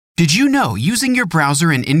Did you know using your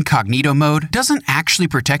browser in incognito mode doesn't actually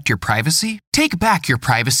protect your privacy? Take back your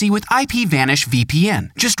privacy with IPVanish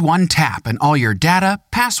VPN. Just one tap and all your data,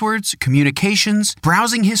 passwords, communications,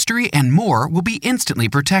 browsing history, and more will be instantly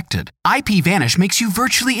protected. IPVanish makes you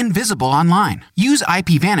virtually invisible online. Use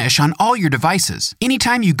IPVanish on all your devices,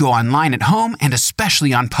 anytime you go online at home and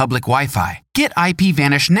especially on public Wi-Fi. Get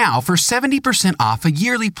IPVanish now for 70% off a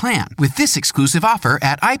yearly plan with this exclusive offer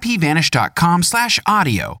at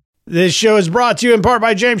ipvanish.com/audio. This show is brought to you in part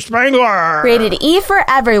by James Spangler. Rated E for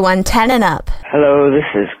everyone, 10 and up. Hello, this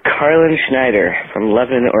is Carlin Schneider from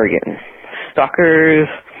Lebanon, Oregon. Stalkers,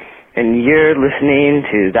 and you're listening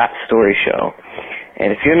to That Story Show.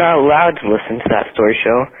 And if you're not allowed to listen to That Story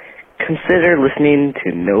Show, consider listening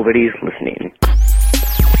to Nobody's Listening.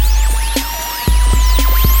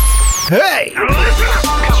 Hey!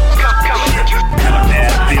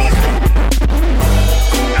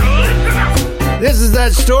 This is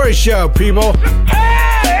That Story Show, people.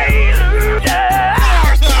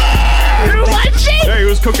 Hey, he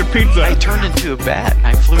was cooking pizza. I turned into a bat and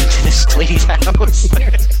I flew into this lady's house.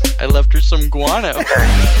 I left her some guano.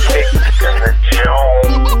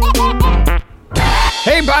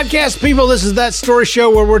 Hey, podcast people, this is That Story Show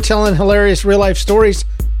where we're telling hilarious real-life stories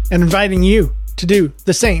and inviting you to do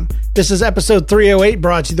the same. This is episode 308,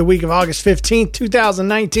 brought to you the week of August 15th,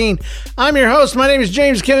 2019. I'm your host. My name is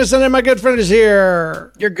James Kinnison, and my good friend is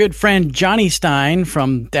here. Your good friend Johnny Stein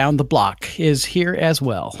from Down the Block is here as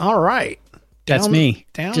well. All right. That's me,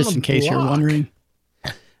 just in case you're wondering.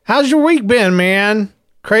 How's your week been, man?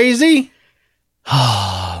 Crazy?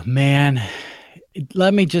 Oh, man.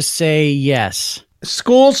 Let me just say yes.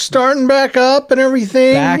 School's starting back up and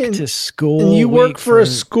everything. Back to school. And you work for a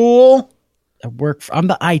school? I'm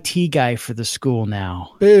the IT guy for the school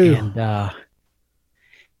now. Ooh. And a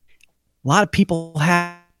lot of people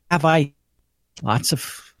have lots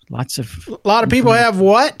of A lot of people have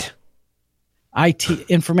what? IT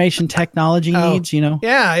information technology needs, you know.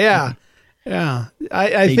 Yeah.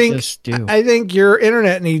 I think just do. I think your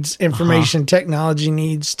internet needs information technology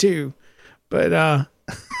needs too. But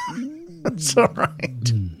it's all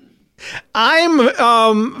right.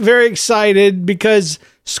 I'm very excited because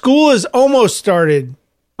school is almost started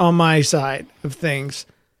on my side of things.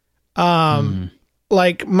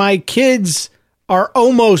 Like my kids are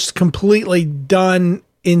almost completely done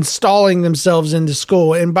installing themselves into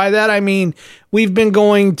school. And by that, I mean, we've been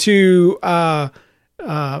going to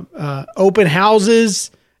open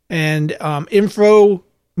houses and info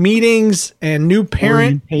meetings and new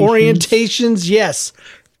parent orientations. Yes.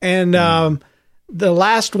 And the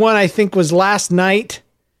last one I think was last night.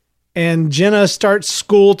 And Jenna starts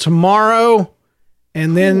school tomorrow.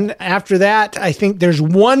 And then after that, I think there's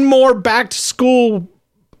one more back to school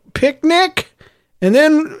picnic. And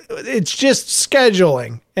then it's just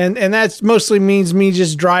scheduling. And that mostly means me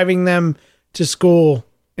just driving them to school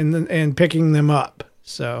and picking them up.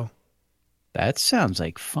 So that sounds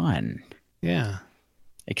like fun. Yeah.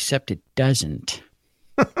 Except it doesn't.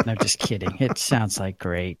 No, just kidding. It sounds like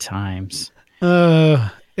great times.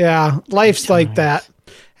 Yeah. Life's like that.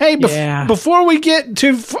 Hey, before we get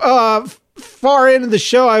too far into the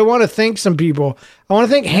show, I want to thank some people. I want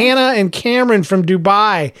to thank Hannah and Cameron from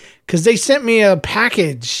Dubai because they sent me a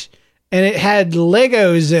package and it had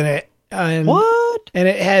Legos in it. What? And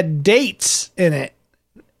it had dates in it.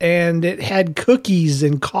 And it had cookies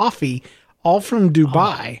and coffee, all from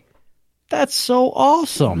Dubai. Oh, that's so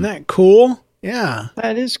awesome. Isn't that cool? Yeah.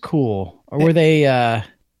 That is cool. Or were they...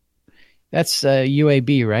 That's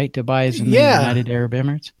UAB, right? Dubai is in the United Arab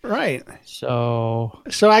Emirates, right? So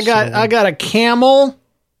I got a camel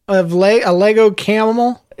a Lego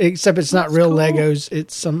camel, except it's not real cool. Legos.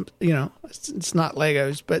 It's some, it's not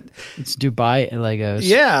Legos, but it's Dubai Legos.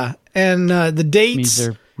 Yeah, and the dates means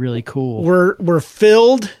they're really cool. Were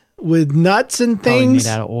filled with nuts and things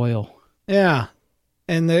made out of oil. Yeah,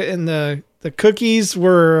 and the cookies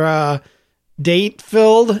were. Date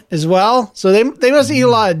filled as well, so they must eat a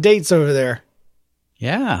lot of dates over there.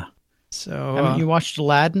 Yeah. So haven't you watched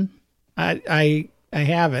Aladdin? I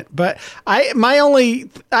haven't, but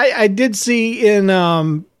I did see in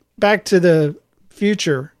Back to the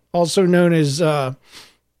Future, also known as Return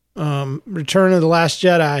of the Last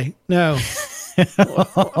Jedi. No,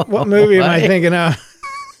 what movie am I thinking of?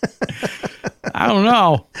 I don't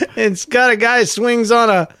know. It's got a guy swings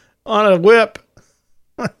on a whip.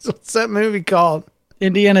 What's that movie called?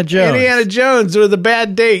 Indiana Jones. Indiana Jones with the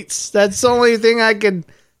bad dates. That's the only thing I could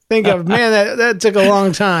think of. Man, that took a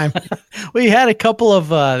long time. We had a couple of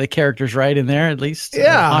the characters right in there, at least.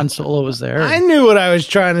 Yeah. Han Solo was there. I knew what I was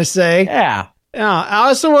trying to say. Yeah. I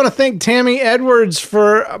also want to thank Tammy Edwards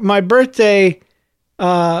for my birthday.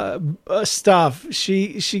 stuff.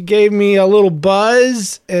 She gave me a little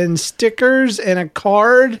buzz and stickers and a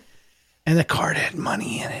card, and the card had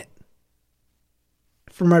money in it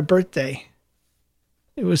for my birthday.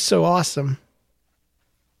 It was so awesome.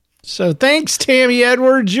 So thanks, Tammy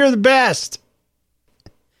Edwards. You're the best.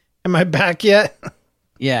 Am I back yet?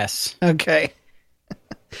 Yes. Okay.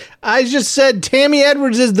 I just said Tammy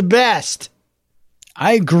Edwards is the best.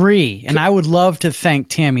 I agree. And I would love to thank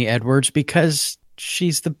Tammy Edwards because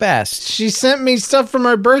she's the best. She sent me stuff for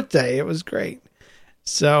my birthday. It was great.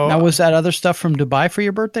 So now, was that other stuff from Dubai for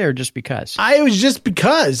your birthday or just because? It was just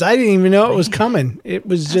because. I didn't even know it was coming. It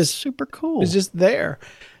was just super cool. It was just there.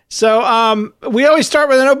 So we always start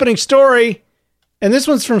with an opening story. And this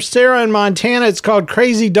one's from Sarah in Montana. It's called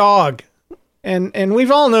Crazy Dog. And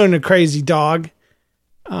we've all known a crazy dog.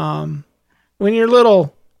 When you're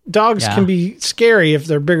little, dogs can be scary if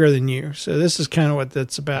they're bigger than you. So this is kind of what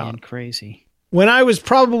that's about. Man, crazy. When I was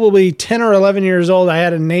probably 10 or 11 years old, I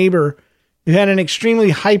had a neighbor who had an extremely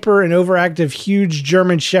hyper and overactive, huge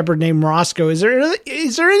German Shepherd named Roscoe. Is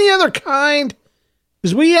there any other kind?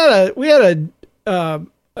 Because we had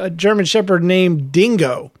a German Shepherd named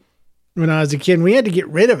Dingo when I was a kid. And we had to get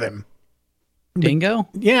rid of him. Dingo?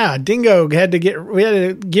 Yeah, Dingo we had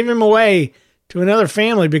to give him away to another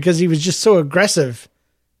family because he was just so aggressive.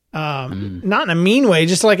 Not in a mean way,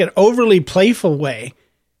 just like an overly playful way,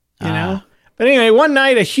 you know? But anyway, one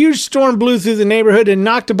night a huge storm blew through the neighborhood and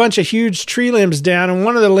knocked a bunch of huge tree limbs down, and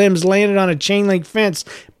one of the limbs landed on a chain link fence,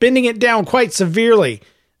 bending it down quite severely.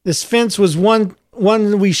 This fence was one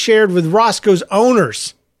we shared with Roscoe's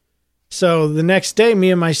owners. So the next day,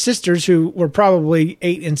 me and my sisters, who were probably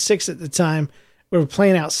 8 and 6 at the time, we were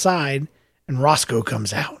playing outside, and Roscoe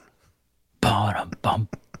comes out.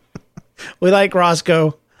 We like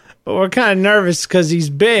Roscoe, but we're kind of nervous because he's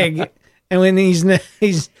big, and when he's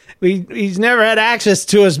never had access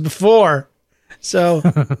to us before. So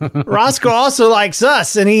Roscoe also likes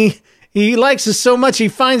us, and he likes us so much he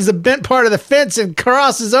finds the bent part of the fence and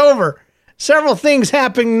crosses over. Several things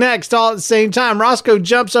happen next all at the same time. Roscoe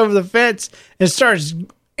jumps over the fence and starts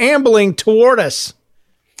ambling toward us.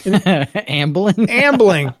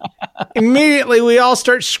 Ambling. Immediately, we all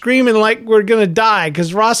start screaming like we're going to die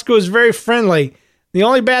because Roscoe is very friendly. The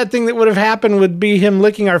only bad thing that would have happened would be him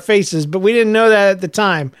licking our faces, but we didn't know that at the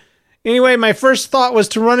time. Anyway, my first thought was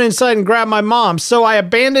to run inside and grab my mom, so I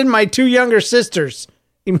abandoned my 2 younger sisters.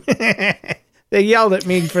 They yelled at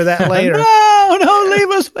me for that later. No, don't leave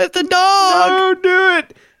us with the dog. Don't do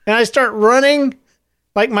it. And I start running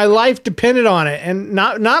like my life depended on it. And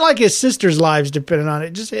not like his sister's lives depended on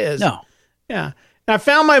it, just his. No. Yeah. And I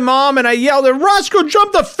found my mom and I yelled at Roscoe,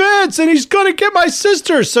 jump the fence and he's going to get my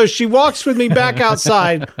sister. So she walks with me back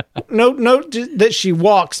outside. Note that she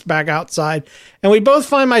walks back outside. And we both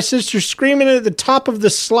find my sister screaming at the top of the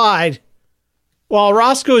slide while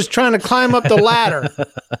Roscoe is trying to climb up the ladder.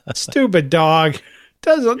 Stupid dog.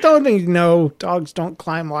 Don't think you know dogs don't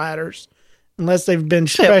climb ladders unless they've been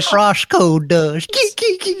special. Roscoe does.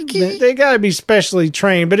 They got to be specially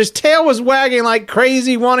trained. But his tail was wagging like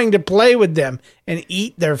crazy, wanting to play with them and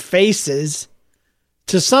eat their faces.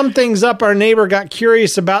 To sum things up, our neighbor got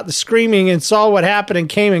curious about the screaming and saw what happened and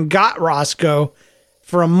came and got Roscoe.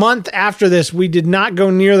 For a month after this, we did not go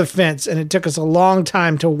near the fence, and it took us a long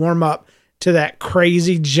time to warm up to that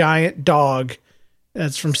crazy giant dog.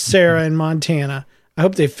 That's from Sarah in Montana. I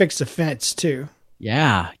hope they fix the fence too.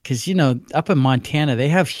 Yeah, because, up in Montana, they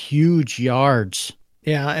have huge yards.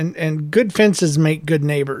 Yeah, and good fences make good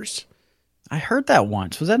neighbors. I heard that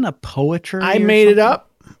once. Was that in a poetry? I made it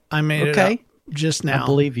up. I made it up just now. I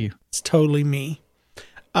believe you. It's totally me.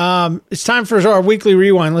 It's time for our weekly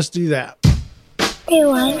rewind. Let's do that.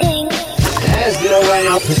 Rewinding.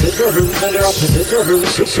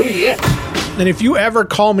 And if you ever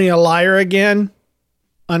call me a liar again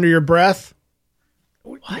under your breath,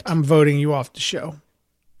 what? I'm voting you off the show.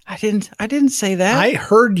 I didn't say that. I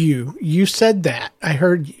heard you. You said that. I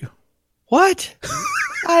heard you. What?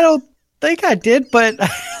 I don't think I did, but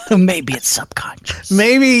maybe it's subconscious.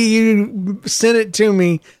 Maybe you sent it to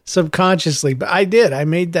me subconsciously, but I did. I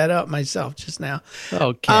made that up myself just now.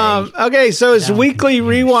 Okay. Okay, so it's weekly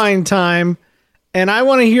rewind time, and I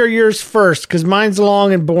want to hear yours first because mine's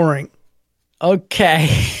long and boring. Okay.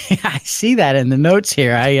 I see that in the notes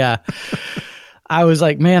here. I was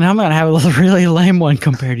like, man, I'm going to have a really lame one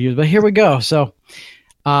compared to you, but here we go. So,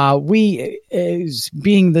 being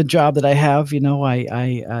the job that I have,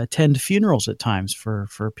 I attend funerals at times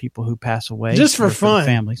for people who pass away. Just for fun.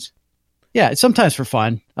 Families. Yeah, sometimes for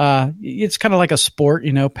fun. It's kind of like a sport,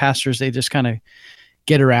 pastors, they just kind of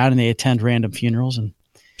get around and they attend random funerals and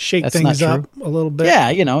shake things up a little bit. Yeah,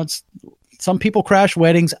 it's Some people crash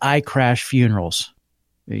weddings. I crash funerals.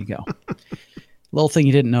 There you go. Little thing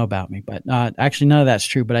you didn't know about me, but actually none of that's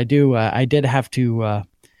true. But I do. I did have to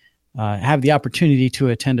have the opportunity to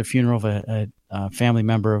attend a funeral of a family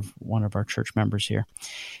member of one of our church members here,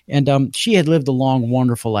 and she had lived a long,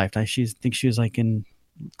 wonderful life. I think she was like in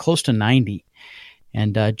close to 90,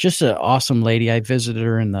 and just an awesome lady. I visited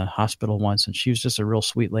her in the hospital once, and she was just a real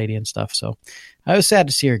sweet lady and stuff. So I was sad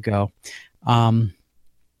to see her go.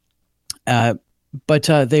 But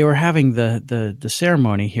they were having the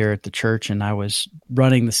ceremony here at the church, and I was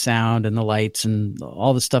running the sound and the lights and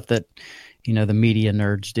all the stuff that, the media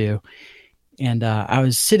nerds do. And I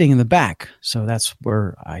was sitting in the back. So that's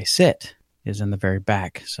where I sit, is in the very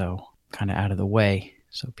back. So kind of out of the way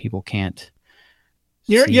so people can't.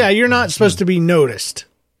 You're not supposed to be noticed.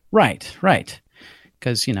 Right.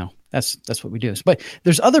 Because, that's what we do. But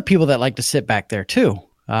there's other people that like to sit back there too.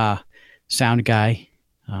 Sound guy,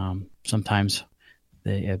 sometimes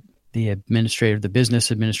the administrator, the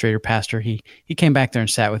business administrator, pastor, he came back there and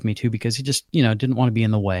sat with me too, because he just, didn't want to be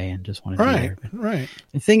in the way and just wanted to be there. Right.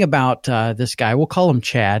 The thing about this guy, we'll call him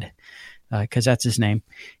Chad, because that's his name.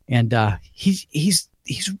 And he's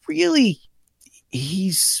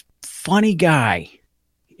funny guy.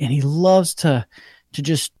 And he loves to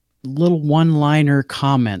just little one-liner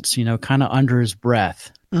comments, kind of under his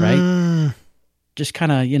breath, right? Just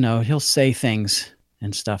kind of, he'll say things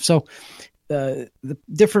and stuff. So the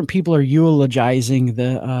different people are eulogizing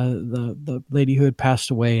the lady who had passed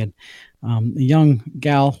away, and the young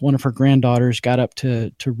gal, one of her granddaughters, got up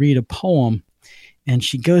to read a poem, and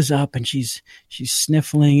she goes up and she's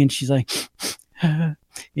sniffling and she's like,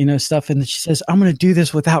 stuff, and then she says, "I'm going to do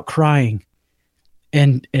this without crying."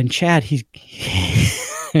 And Chad, he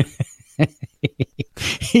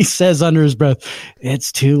says under his breath,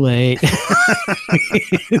 "It's too late."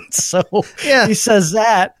 So yeah, he says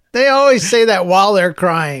that. They always say that while they're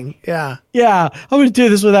crying. Yeah. Yeah. "I'm going to do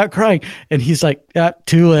this without crying." And he's like,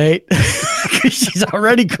 "Too late." She's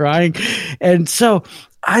already crying. And so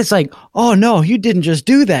I was like, "Oh no, you didn't just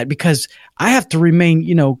do that," because I have to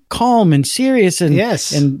remain, calm and serious and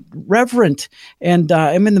and reverent. And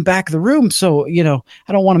I'm in the back of the room. So, I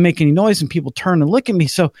don't want to make any noise and people turn and look at me.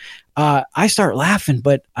 So I start laughing,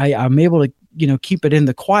 but I'm able to, keep it in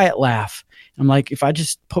the quiet laugh. I'm like, if I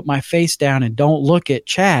just put my face down and don't look at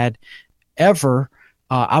Chad ever,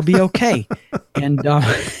 I'll be okay. And,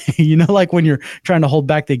 like when you're trying to hold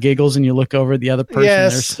back the giggles and you look over at the other person,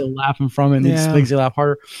 they're still laughing from it, and it just makes you laugh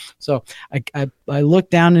harder. So I look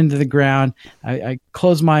down into the ground, I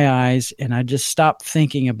close my eyes, and I just stop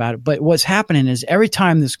thinking about it. But what's happening is every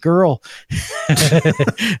time this girl,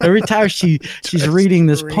 every time she's reading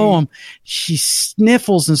this poem, she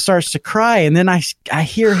sniffles and starts to cry. And then I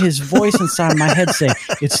hear his voice inside my head say,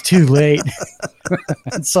 "It's too late."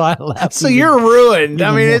 And so I laugh. So you're ruined.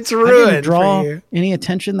 I mean, it's ruined. I didn't draw any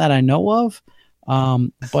attention that I know of,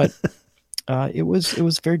 but it was a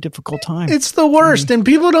very difficult time. It's the worst, and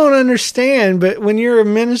people don't understand. But when you're a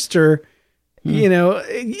minister,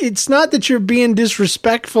 it's not that you're being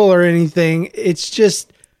disrespectful or anything. It's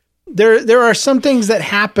just there are some things that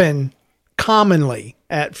happen commonly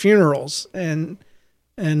at funerals, and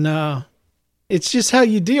it's just how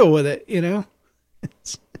you deal with it.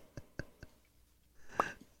 It's,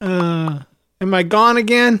 am I gone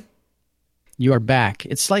again? You are back.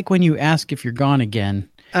 It's like when you ask if you're gone again.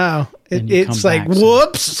 Oh, it's like, back,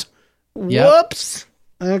 whoops. Yep. Whoops.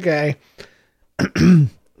 Okay.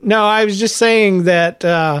 No, I was just saying that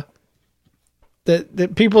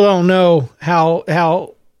that people don't know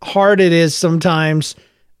how hard it is sometimes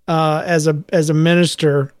as a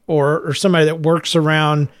minister or somebody that works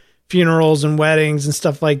around funerals and weddings and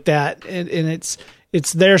stuff like that. And it's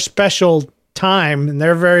their special time and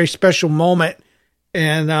their very special moment.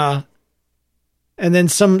 And then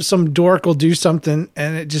some dork will do something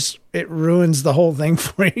and it ruins the whole thing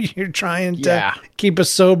for you. You're trying to keep a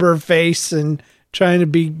sober face and trying to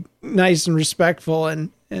be nice and respectful,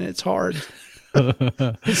 and it's hard.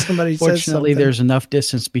 Somebody says something. There's enough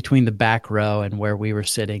distance between the back row and where we were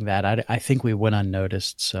sitting that I think we went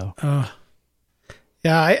unnoticed. So,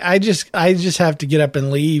 I just have to get up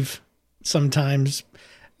and leave sometimes.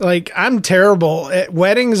 Like, I'm terrible at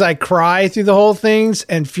weddings. I cry through the whole things,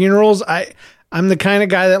 and funerals, I'm the kind of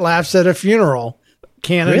guy that laughs at a funeral.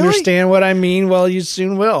 Can't understand what I mean? Well, you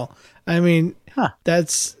soon will. I mean,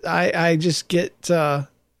 that's, I just get, I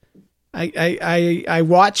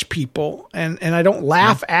watch people and I don't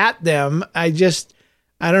laugh at them. I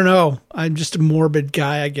don't know. I'm just a morbid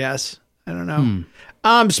guy, I guess. I don't know.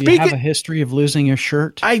 Do you have a history of losing your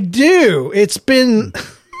shirt? I do. It's been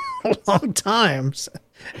a long time.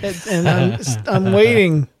 And I'm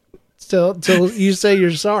waiting till you say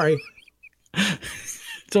you're sorry.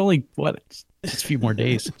 It's only just a few more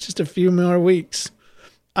days. Just a few more weeks.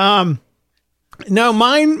 No,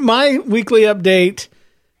 my weekly update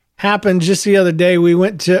happened just the other day. We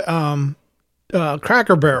went to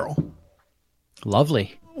Cracker Barrel.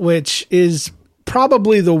 Lovely. Which is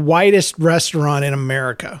probably the whitest restaurant in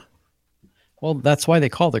America. Well, that's why they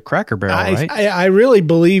call it Cracker Barrel, right? I really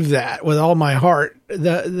believe that with all my heart.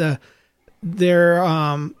 They're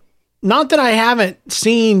not that I haven't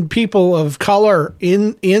seen people of color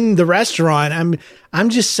in the restaurant. I'm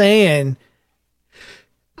just saying.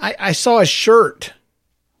 I saw a shirt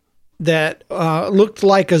that looked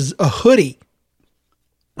like a hoodie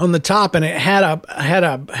on the top, and it had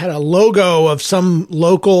a logo of some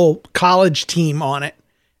local college team on it.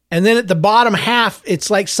 And then at the bottom half, it's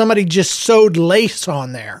like somebody just sewed lace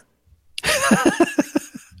on there.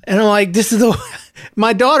 And I'm like, this is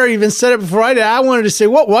my daughter even said it before I did. I wanted to say,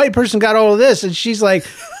 what white person got all of this? And she's like,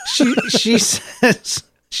 she says,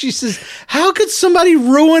 how could somebody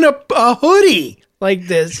ruin a hoodie like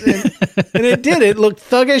this? And it did. It looked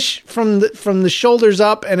thuggish from the shoulders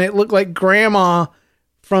up, and it looked like grandma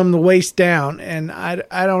from the waist down. And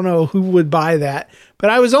I don't know who would buy that. But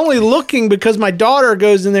I was only looking because my daughter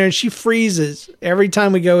goes in there and she freezes every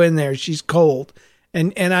time we go in there. She's cold.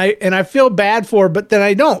 And I feel bad for her, but then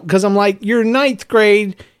I don't, because I'm like, you're ninth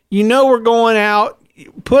grade, we're going out,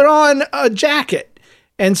 put on a jacket.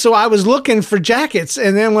 And so I was looking for jackets,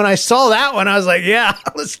 and then when I saw that one, I was like, yeah,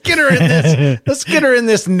 let's get her in this. Let's get her in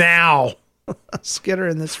this now. Let's get her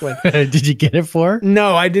in this one. Did you get it for her?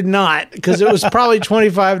 No, I did not, because it was probably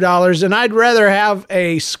 $25, and I'd rather have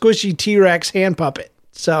a squishy T-Rex hand puppet.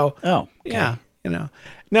 So, okay. Yeah,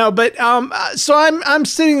 No, but so I'm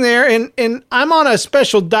sitting there, and I'm on a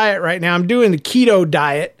special diet right now. I'm doing the keto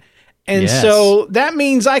diet, and so that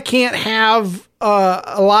means I can't have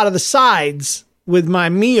a lot of the sides with my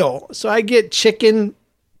meal. So I get chicken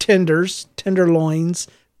tenderloins,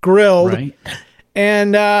 grilled, right.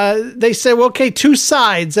 And they say, well, okay, 2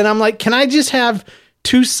 sides, and I'm like, can I just have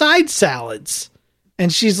 2 side salads?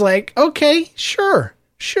 And she's like, okay, sure.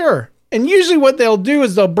 And usually what they'll do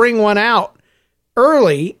is they'll bring one out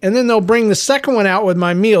early, and then they'll bring the second one out with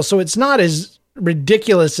my meal. So it's not as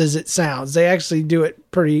ridiculous as it sounds. They actually do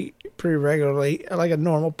it pretty regularly, like a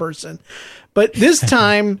normal person. But this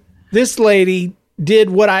time, this lady did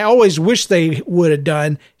what I always wish they would have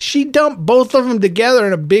done. She dumped both of them together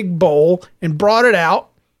in a big bowl and brought it out.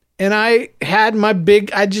 And I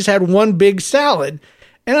just had one big salad,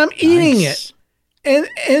 and I'm eating it.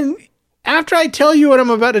 And after I tell you what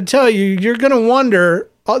I'm about to tell you, you're going to wonder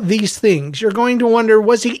these things. You're going to wonder,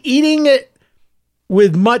 was he eating it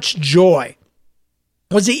with much joy?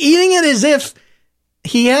 Was he eating it as if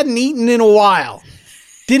he hadn't eaten in a while?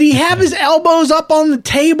 Did he have his elbows up on the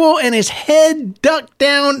table and his head ducked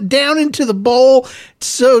down into the bowl,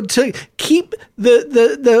 so to keep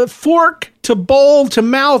the fork to bowl to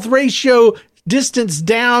mouth ratio distance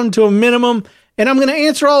down to a minimum? And I'm going to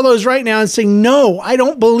answer all those right now and say, no, I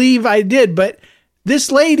don't believe I did. But this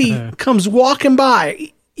lady comes walking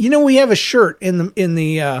by. We have a shirt in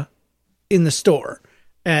the store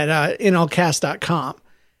at nlcast.com,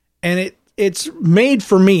 and it's made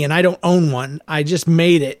for me, and I don't own one. I just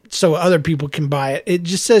made it so other people can buy it. It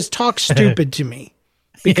just says "Talk stupid to me,"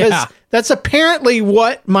 because that's apparently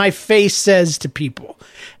what my face says to people.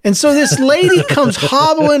 And so this lady comes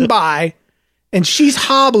hobbling by. And she's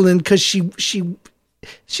hobbling because she's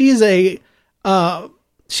an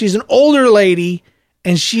older lady,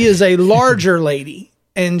 and she is a larger lady,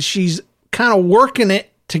 and she's kind of working it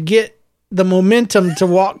to get the momentum to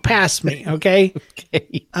walk past me. Okay.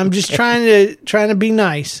 I'm just trying to be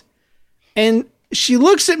nice. And she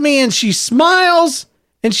looks at me and she smiles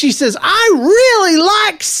and she says, I really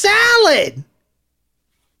like salad.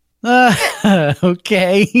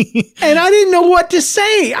 Okay. And I didn't know what to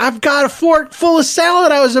say. I've got a fork full of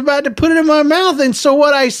salad. I was about to put it in my mouth. And so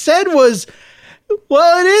what I said was,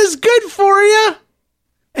 well, it is good for you.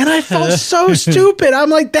 And I felt so stupid. I'm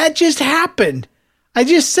like, that just happened. I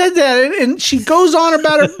just said that. And she goes on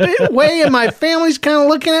about her way, and my family's kind of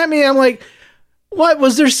looking at me. I'm like, what?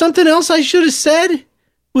 Was there something else I should have said?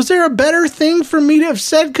 Was there a better thing for me to have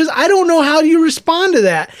said? Because I don't know how you respond to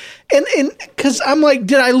that. And because I'm like,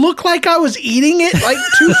 did I look like I was eating it like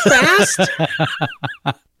too fast?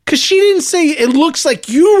 Because she didn't say, it looks like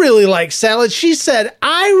you really like salad. She said,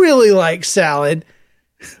 I really like salad.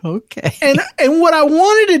 Okay. And what I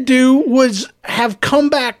wanted to do was have come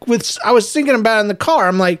back with, I was thinking about it in the car.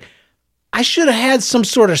 I'm like, I should have had some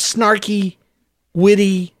sort of snarky,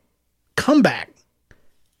 witty comeback.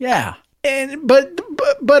 Yeah.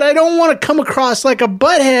 but I don't want to come across like a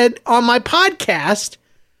butthead on my podcast.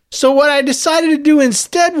 So what I decided to do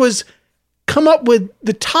instead was come up with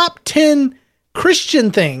the top 10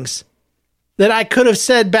 Christian things that I could have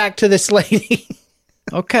said back to this lady.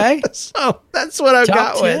 Okay. So that's what I've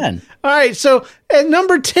got 10. with. All right. So at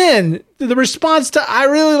number 10, the response to I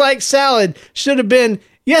really like salad should have been,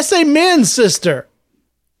 yes, amen, sister.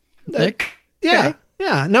 Yeah.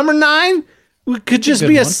 Yeah. Number 9 could just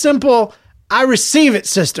be a simple, I receive it,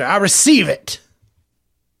 sister. I receive it.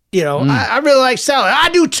 You know, I really like salad. I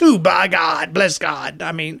do too, by God. Bless God.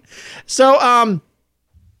 I mean, so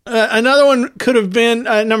another one could have been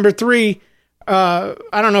number 3. I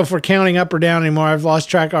don't know if we're counting up or down anymore. I've lost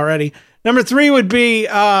track already. Number 3 would be,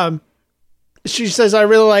 she says, I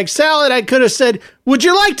really like salad. I could have said, would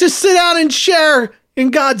you like to sit down and share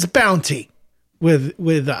in God's bounty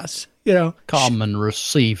with us? You know, come and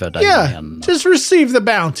receive it. Yeah, again. Just receive the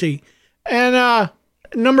bounty. And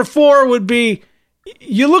number 4 would be,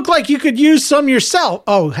 you look like you could use some yourself.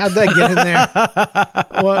 Oh, how'd that get in there?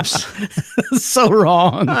 Whoops. So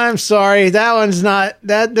wrong. I'm sorry. That one's not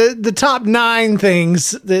that the top 9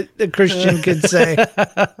 things that a Christian could say.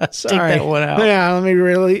 Sorry. Take that one out. Yeah, let me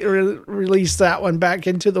really release that one back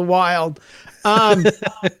into the wild.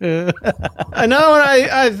 Another one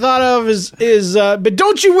I thought of is but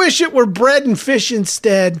don't you wish it were bread and fish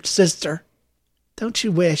instead, sister? Don't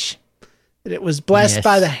you wish that it was blessed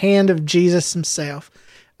by the hand of Jesus himself?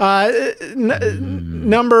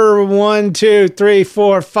 Number 1, 2, 3,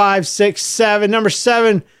 4, 5, 6, 7. Number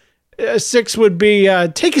 7, 6 would be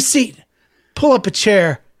take a seat, pull up a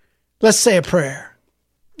chair, let's say a prayer.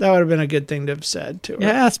 That would have been a good thing to have said to her.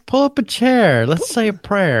 Yes, pull up a chair. Let's say a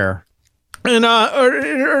prayer. And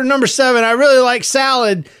or number 7, I really like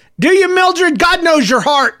salad. Do you, Mildred? God knows your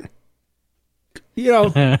heart. You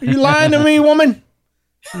know, you lying to me, woman?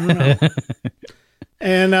 No.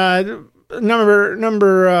 And number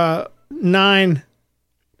 9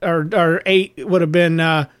 or 8 would have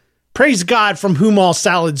been praise God from whom all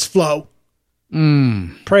salads flow.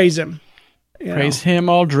 Praise him. Praise him,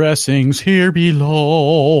 all dressings here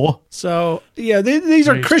below. So yeah, these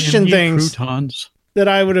are Christian things croutons that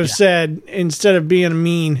I would have said instead of being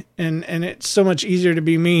mean, and it's so much easier to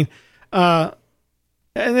be mean. And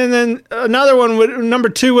then another one number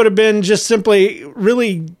 2 would have been just simply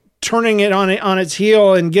really turning it on its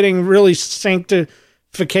heel and getting really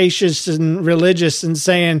sanctificacious and religious and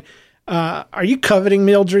saying, are you coveting,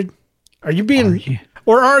 Mildred? Are you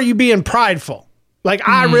being prideful? Like,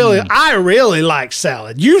 I really like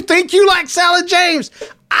salad. You think you like salad, James?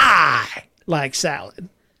 I like salad.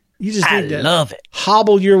 You just need to love it.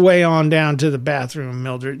 Hobble your way on down to the bathroom,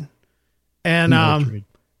 Mildred. And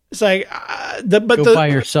it's like, go buy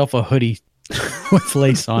yourself a hoodie with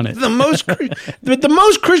lace on it. The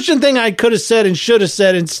most Christian thing I could have said and should have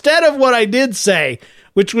said instead of what I did say,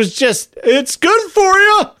 which was just, it's good for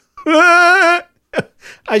you.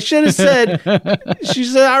 I should have said, she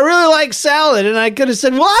said, I really like salad. And I could have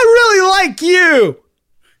said, well, I really like you.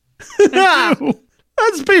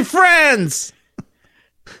 Let's be friends.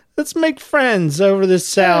 Let's make friends over this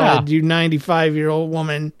salad, you 95-year-old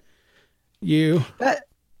woman. You.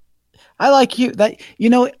 I like you.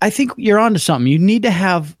 I think you're onto something. You need to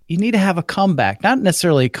have a comeback, not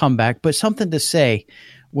necessarily a comeback, but something to say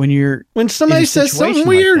when somebody says something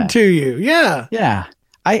weird to you. Yeah. Yeah.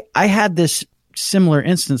 I had this similar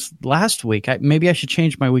instance last week. Maybe I should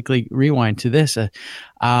change my weekly rewind to this. A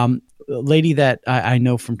lady that I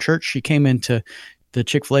know from church, she came into the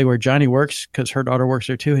Chick-fil-A where Johnny works because her daughter works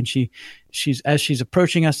there too. And she's as she's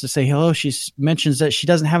approaching us to say hello, she mentions that she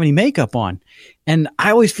doesn't have any makeup on. And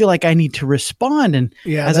I always feel like I need to respond. And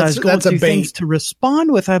as I was going through things to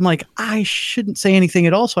respond with, I'm like, I shouldn't say anything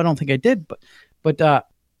at all. So I don't think I did. But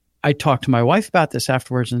I talked to my wife about this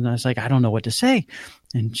afterwards, and I was like, I don't know what to say.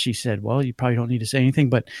 And she said, well, you probably don't need to say anything.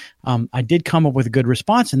 But I did come up with a good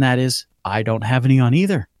response, and that is, I don't have any on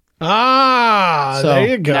either. So there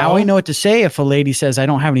you go. Now we know what to say. If a lady says, I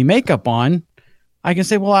don't have any makeup on, I can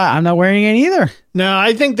say, well, I'm not wearing any either. No,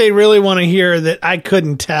 I think they really want to hear that I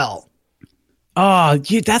couldn't tell. Oh,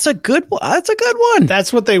 that's a good one. That's a good one.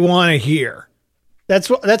 That's what they want to hear.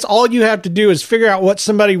 That's all you have to do is figure out what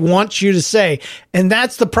somebody wants you to say. And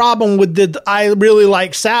that's the problem with the I really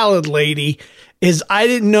like salad lady is I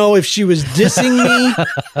didn't know if she was dissing me.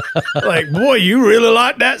 Like, boy, you really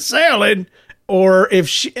like that salad. Or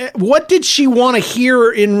if what did she want to hear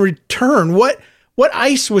in return? What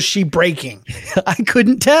ice was she breaking? I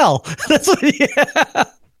couldn't tell. That's what.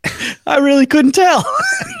 I really couldn't tell.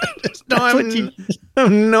 I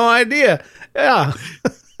have no idea. Yeah.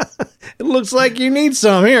 It looks like you need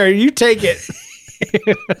some. Here, you take it.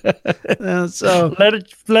 So let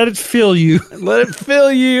it fill you. let it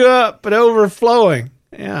fill you up, but overflowing.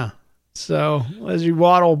 Yeah. So as you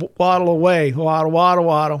waddle away,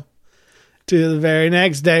 waddle to the very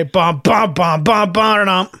next day, bum.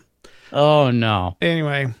 Oh no!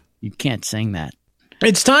 Anyway, You can't sing that.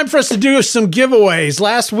 it's time for us to do some giveaways.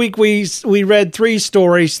 Last week we read 3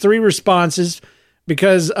 stories, 3 responses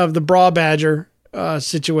because of the Bra Badger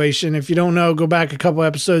situation. If you don't know, go back a couple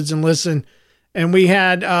episodes and listen. And we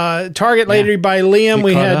had Target Lady by Liam.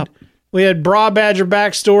 We had Bra Badger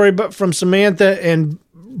backstory, but from Samantha, and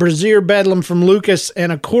Brazier Bedlam from Lucas.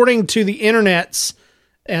 And according to the internets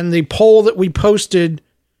and the poll that we posted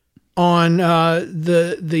on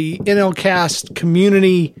the NLCast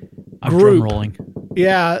community group, Drum rolling.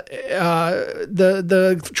 yeah,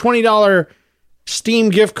 the $20 Steam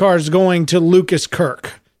gift cards going to Lucas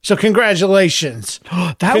Kirk. So congratulations.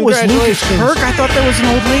 That was Lucas Kirk? I thought that was an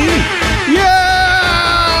old lady. Yeah!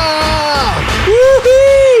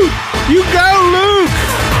 Woohoo! You go, Luke!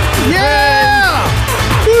 Yeah!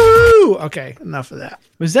 Woohoo! Okay, enough of that.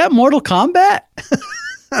 Was that Mortal Kombat?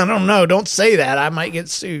 I don't know. Don't say that. I might get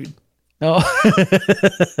sued. Oh,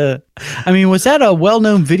 I mean, was that a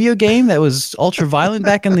well-known video game that was ultra violent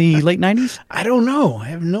back in the late 90s? I don't know. I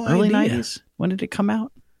have no Early idea. 90s? When did it come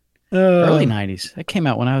out? Early 90s. That came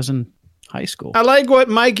out when I was in high school. I like what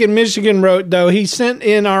Mike in Michigan wrote, though. He sent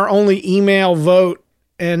in our only email vote,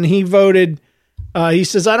 and he voted. He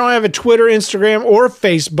says, I don't have a Twitter, Instagram, or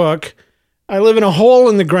Facebook. I live in a hole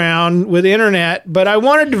in the ground with internet, but I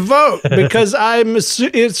wanted to vote because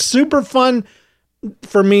it's super fun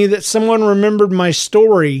for me that someone remembered my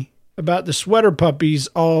story about the sweater puppies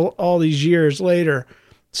all these years later.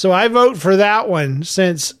 So I vote for that one.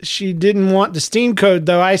 Since she didn't want the Steam code,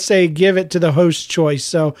 though, I say give it to the host choice.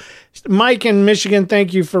 So Mike in Michigan,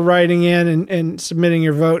 thank you for writing in and submitting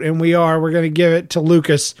your vote. And we're going to give it to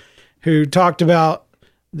Lucas, who talked about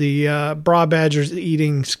the Bra Badgers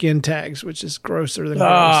eating skin tags, which is grosser than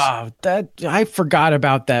gross. Oh, I forgot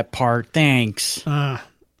about that part. Thanks. All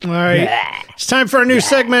right. It's time for a new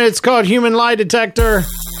segment. It's called Human Lie Detector.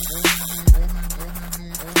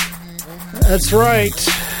 That's right.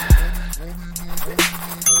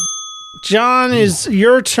 John, is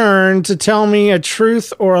your turn to tell me a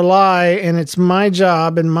truth or a lie, and it's my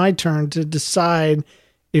job and my turn to decide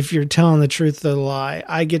if you're telling the truth or the lie.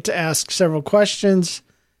 I get to ask several questions,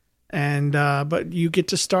 and but you get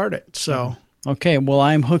to start it. So Okay, well,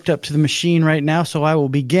 I'm hooked up to the machine right now, so I will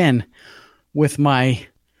begin with my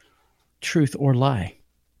truth or lie.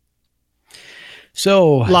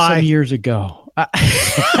 So, Lie. some years ago, you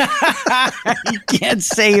can't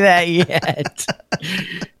say that yet.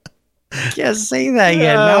 Can't say that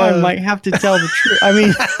yet. Now I might have to tell the truth. I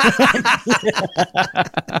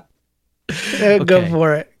mean, go Okay.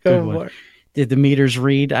 for it. Good Go one. for it. Did the meters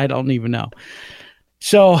read? I don't even know.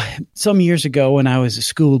 So, some years ago, when I was a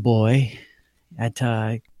schoolboy at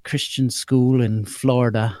a Christian school in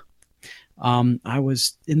Florida, I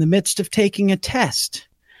was in the midst of taking a test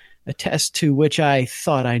to which I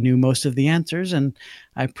thought I knew most of the answers, and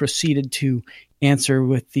I proceeded to answer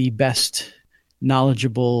with the best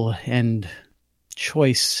knowledgeable and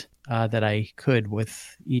choice that I could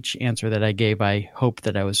with each answer that I gave. I hoped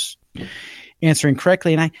that I was answering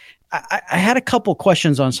correctly, and I had a couple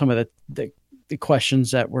questions on some of the questions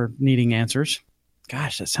that were needing answers.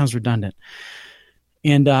 Gosh, that sounds redundant.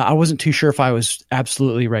 And I wasn't too sure if I was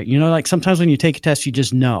absolutely right. You know, like sometimes when you take a test, you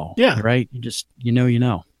just know. Yeah. Right? You just, you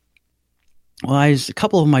know. Well, a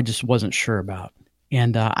couple of them I just wasn't sure about.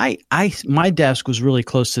 And my desk was really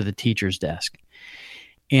close to the teacher's desk.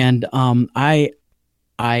 And I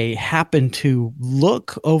happened to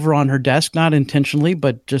look over on her desk, not intentionally,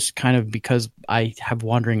 but just kind of because I have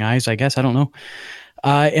wandering eyes, I guess. I don't know.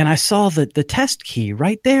 And I saw the test key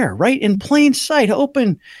right there, right in plain sight,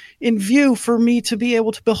 open in view for me to be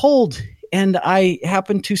able to behold. And I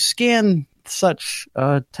happened to scan such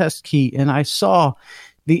test key, and I saw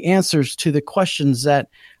the answers to the questions that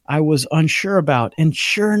I was unsure about. And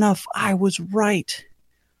sure enough, I was right.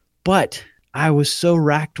 But I was so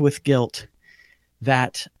racked with guilt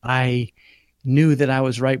that I knew that I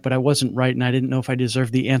was right, but I wasn't right, and I didn't know if I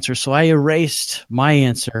deserved the answer. So I erased my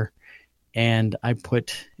answer. And I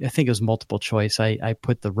think it was multiple choice. I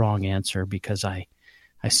put the wrong answer because I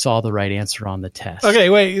saw the right answer on the test. Okay,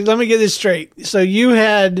 wait. Let me get this straight. So you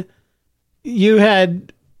had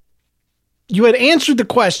answered the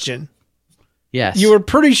question. Yes. You were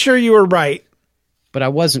pretty sure you were right. But I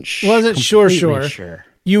wasn't sure.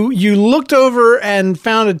 You looked over and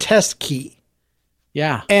found a test key.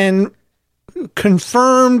 Yeah. And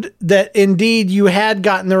confirmed that indeed you had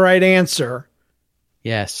gotten the right answer.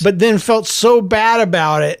 Yes. but then felt so bad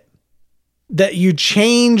about it that you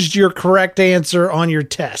changed your correct answer on your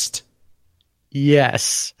test.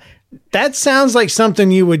 Yes. That sounds like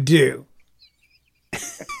something you would do.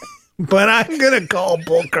 But I'm going to call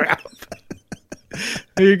bullcrap.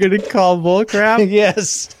 Are you going to call bullcrap?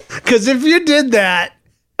 Yes. Because if you did that,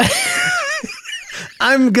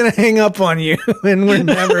 I'm going to hang up on you and we're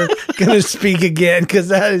never going to speak again because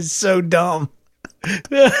that is so dumb.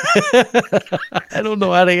 I don't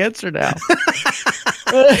know how to answer now.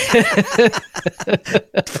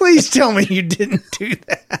 Please tell me you didn't do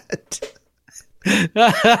that.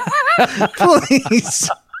 Please.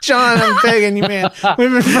 John, I'm begging you, man.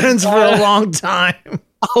 We've been friends for a long time.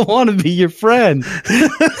 I want to be your friend.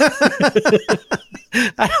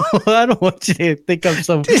 I don't want you to think I'm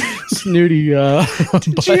some snooty.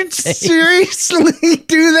 Did you seriously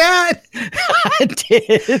do that? I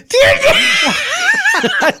did.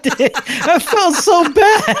 I did. I felt so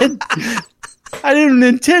bad. I didn't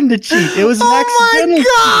intend to cheat. It was an accidental.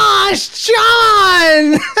 Oh my gosh,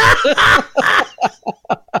 John!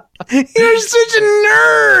 You're such a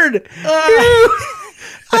nerd.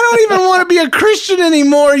 I don't even want to be a Christian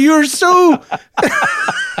anymore. You're so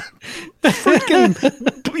freaking.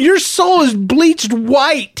 Your soul is bleached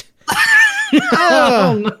white.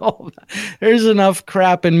 I don't know. There's enough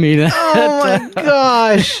crap in me that. Oh my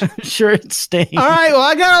gosh! I'm sure it stains. All right, well,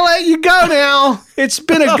 I gotta let you go now. It's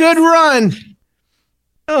been a good run.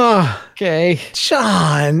 Oh, okay,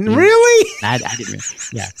 John, really? I didn't.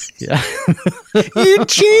 Yeah. You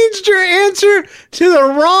changed your answer to the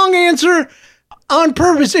wrong answer on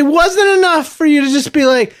purpose. It wasn't enough for you to just be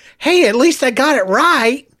like, "Hey, at least I got it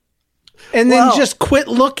right," and then just quit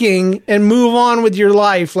looking and move on with your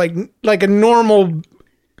life like a normal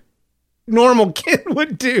kid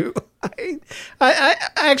would do. I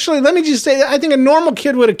actually, let me just say that I think a normal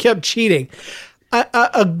kid would have kept cheating.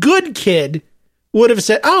 A good kid would have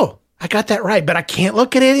said, "Oh, I got that right, but I can't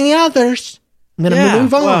look at any others. I'm going to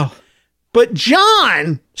move on." Well, but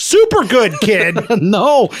John, super good kid.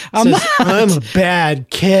 No, I'm not. I'm a bad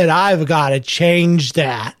kid. I've got to change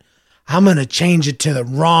that. I'm going to change it to the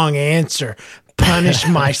wrong answer. Punish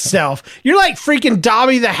myself. You're like freaking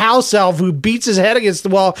Dobby the house elf who beats his head against the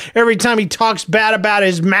wall every time he talks bad about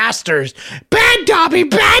his masters. Bad Dobby,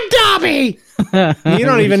 bad Dobby. You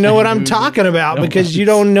don't even know what I'm talking about because you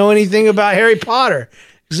don't know anything about Harry Potter.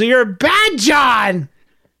 So you're a bad John.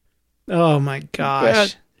 Oh my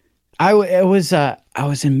gosh. I was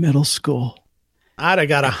in middle school. I'd have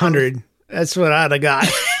got 100. That's what I'd have got.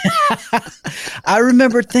 I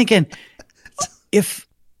remember thinking, if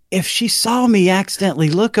she saw me accidentally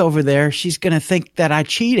look over there, she's going to think that I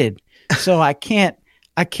cheated. So I can't,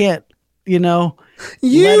 let her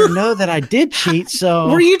know that I did cheat. So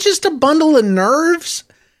were you just a bundle of nerves?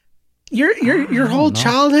 Your whole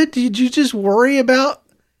childhood, did you just worry about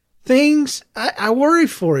things? I worry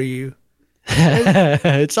for you.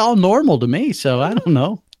 It's all normal to me, so I don't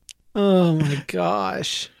know. Oh my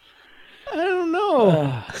gosh. I don't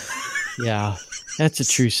know. Yeah, that's a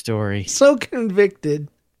true story. So convicted.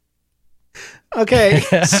 Okay,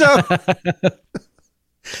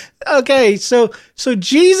 so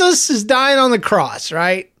Jesus is dying on the cross,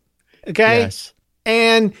 right? Okay. Yes.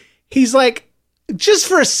 And he's like, just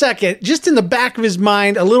for a second, just in the back of his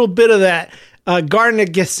mind, a little bit of that Garden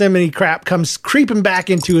of Gethsemane crap comes creeping back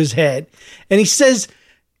into his head. And he says,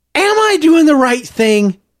 "Am I doing the right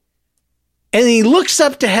thing?" And he looks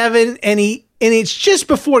up to heaven and it's just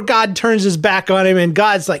before God turns his back on him and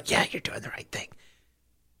God's like, "Yeah, you're doing the right thing."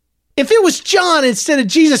 If it was John instead of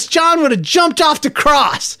Jesus, John would have jumped off the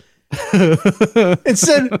cross and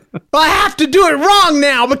said, "Well, I have to do it wrong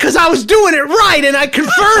now because I was doing it right and I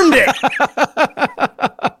confirmed it."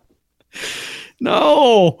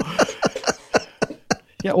 No.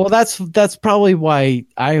 Yeah, well, that's probably why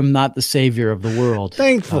I am not the savior of the world.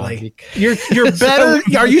 Thankfully, you're better.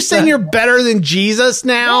 Are you saying you're better than Jesus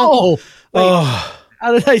now? No.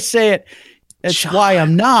 How did I say it? That's why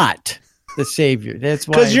I'm not the savior. That's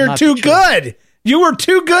why, because you're too good. You were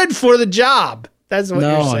too good for the job. That's what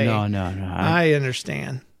you're saying. No. I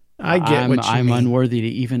understand. I get what you mean. I'm unworthy to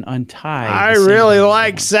even untie. I really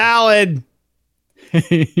like salad.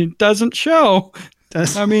 It doesn't show.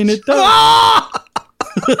 I mean, it does. Oh!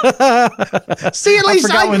 See, at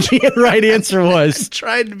least I forgot what the right answer was. I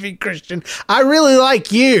tried to be Christian. I really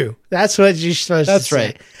like you. That's what you're supposed to say. That's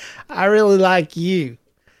right. I really like you.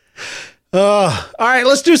 All right,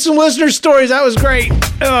 let's do some listener stories. That was great.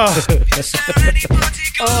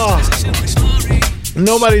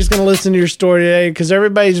 Nobody's going to listen to your story today because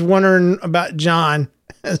everybody's wondering about John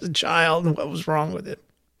as a child and what was wrong with him.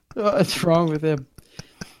 What's wrong with him?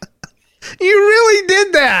 You really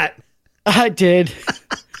did that. I did.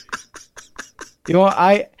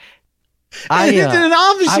 I it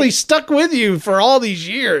obviously stuck with you for all these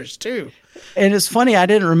years too. And it's funny, I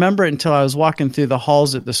didn't remember it until I was walking through the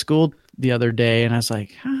halls at the school the other day, and I was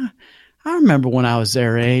like, I remember when I was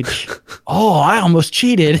their age. Oh, I almost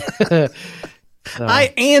cheated. So.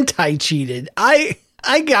 I anti-cheated. I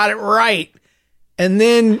got it right, and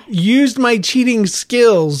then used my cheating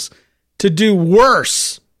skills to do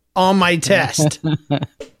worse on my test.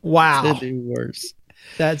 Wow. To do worse.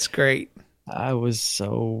 That's great. I was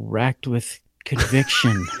so racked with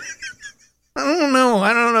conviction. I don't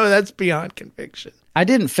know. That's beyond conviction. I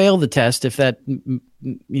didn't fail the test, if that,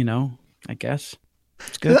 I guess.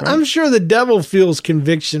 It's good, right? I'm sure the devil feels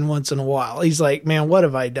conviction once in a while. He's like, man, what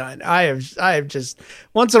have I done? I have just,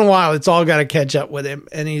 once in a while, it's all got to catch up with him.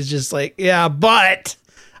 And he's just like, yeah, but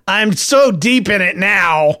I'm so deep in it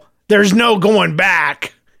now, there's no going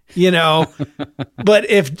back, But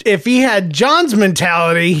if he had John's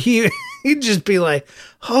mentality, he'd just be like,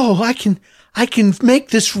 oh, I can make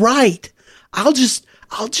this right. I'll just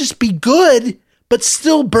be good, but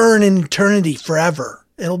still burn in eternity forever.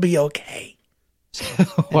 It'll be okay.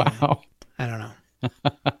 So, wow. I don't know.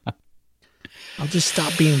 I'll just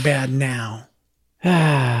stop being bad now.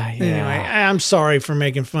 Yeah. Anyway, I'm sorry for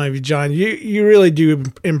making fun of you, John. You really do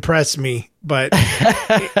impress me, but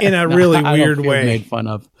in a really weird way. Made fun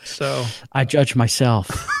of. So I judge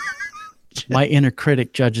myself. My inner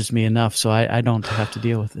critic judges me enough, so I don't have to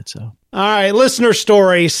deal with it. So all right, listener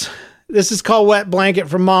stories. This is called Wet Blanket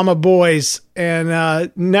from Mama Boys,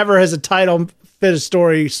 and never has a title fit a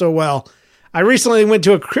story so well. I recently went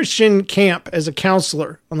to a Christian camp as a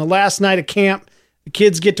counselor. On the last night of camp, the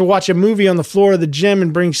kids get to watch a movie on the floor of the gym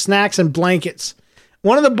and bring snacks and blankets.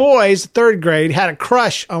 One of the boys, third grade, had a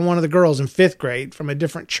crush on one of the girls in fifth grade from a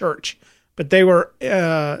different church, but they were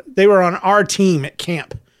on our team at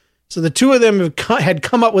camp. So the two of them had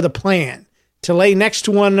come up with a plan to lay next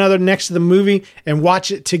to one another next to the movie and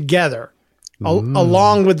watch it together,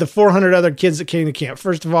 along with the 400 other kids that came to camp.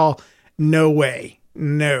 First of all, no way.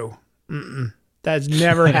 No. That's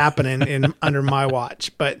never happening under my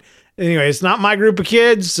watch. But anyway, it's not my group of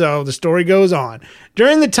kids, so the story goes on.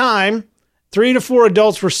 During the time, 3 to 4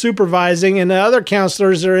 adults were supervising, and the other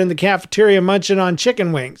counselors are in the cafeteria munching on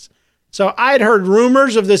chicken wings. So I had heard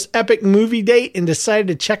rumors of this epic movie date and decided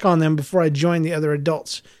to check on them before I joined the other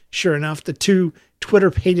adults. Sure enough, the two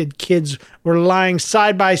Twitter-pated kids were lying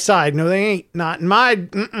side by side. No, they ain't. Not in my...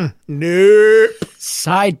 Nope.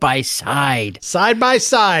 Side by side. Side by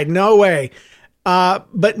side. No way.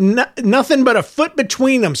 But nothing but a foot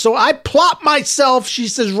between them. So I plopped myself, she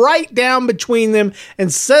says, right down between them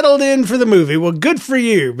and settled in for the movie. Well, good for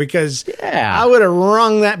you, because I would have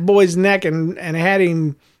wrung that boy's neck and had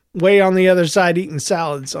him way on the other side eating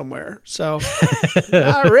salad somewhere. So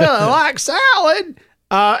I really like salad.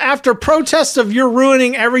 After protests of you're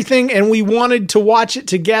ruining everything and we wanted to watch it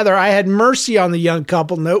together, I had mercy on the young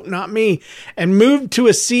couple, nope, not me, and moved to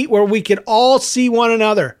a seat where we could all see one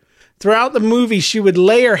another. Throughout the movie, she would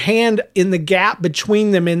lay her hand in the gap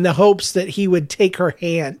between them in the hopes that he would take her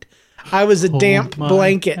hand. I was a damp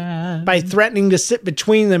blanket by threatening to sit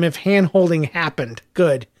between them if hand-holding happened.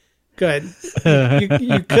 Good.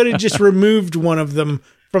 You could have just removed one of them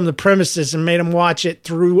from the premises and made them watch it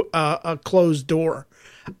through a closed door.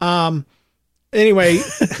 Anyway,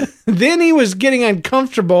 then he was getting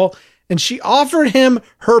uncomfortable and she offered him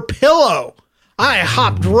her pillow. I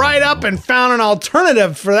hopped right up and found an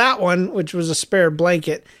alternative for that one, which was a spare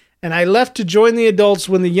blanket. And I left to join the adults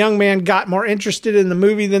when the young man got more interested in the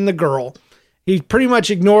movie than the girl. He pretty much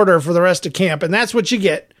ignored her for the rest of camp. And that's what you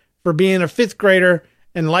get for being a fifth grader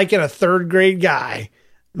and liking a third grade guy.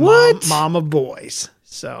 What? Mama Boys.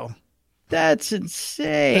 So that's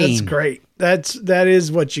insane. That's great. That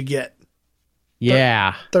is what you get.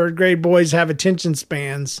 Yeah. Third grade boys have attention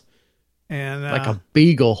spans, and like a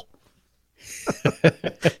beagle.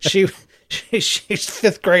 She's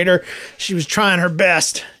fifth grader. She was trying her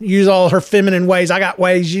best, use all her feminine ways. I got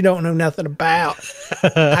ways you don't know nothing about.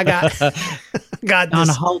 I got this.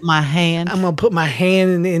 Gonna hold my hand. I'm gonna put my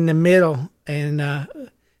hand in the middle and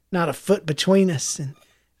not a foot between us, and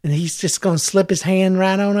he's just gonna slip his hand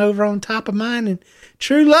right on over on top of mine, and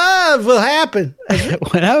true love will happen.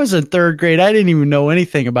 When I was in third grade, I didn't even know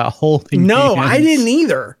anything about holding No, hands. I didn't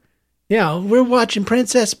either. We're watching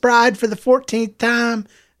Princess Bride for the 14th time.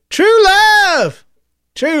 True love.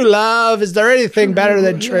 True love. Is there anything better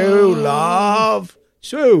than true love?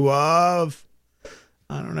 True love.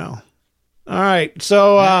 I don't know. All right.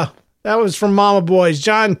 So that was from Mama Boys.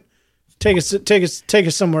 John, take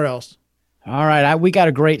us somewhere else. All right. We got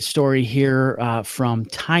a great story here from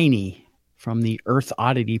Tiny. from the Earth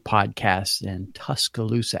Oddity podcast in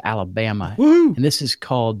Tuscaloosa, Alabama. Woo-hoo. And this is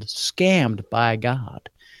called Scammed by God.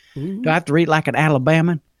 Do I have to read like an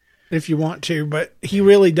Alabaman? If you want to, but he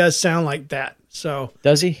really does sound like that. So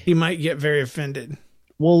does he? He might get very offended.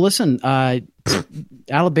 Well, listen,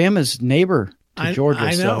 Alabama's neighbor to Georgia.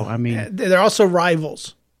 I know. So, I mean, they're also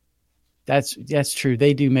rivals. That's true.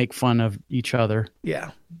 They do make fun of each other.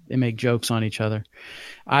 Yeah. They make jokes on each other.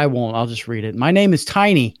 I won't. I'll just read it. My name is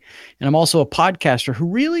Tiny, and I'm also a podcaster who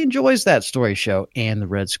really enjoys That Story Show, and the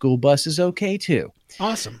Red School Bus is okay too.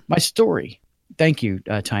 Awesome. My story. Thank you,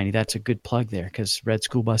 Tiny. That's a good plug there because Red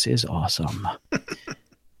School Bus is awesome.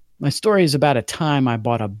 My story is about a time I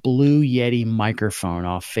bought a Blue Yeti microphone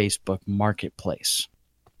off Facebook Marketplace.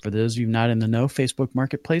 For those of you not in the know, Facebook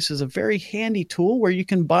Marketplace is a very handy tool where you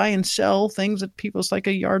can buy and sell things that people's like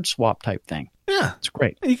a yard swap type thing. Yeah. It's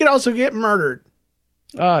great. You could also get murdered.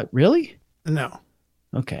 Really? No.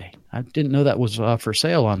 Okay. I didn't know that was for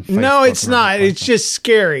sale on Facebook. No, it's not. It's just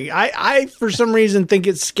scary. I for some reason think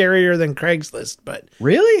it's scarier than Craigslist, but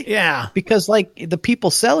really? Yeah. Because like the people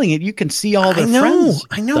selling it, you can see all their friends.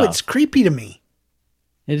 I know. It's creepy to me.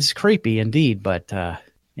 It is creepy indeed, but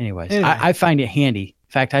anyways. I find it handy.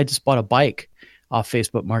 In fact, I just bought a bike off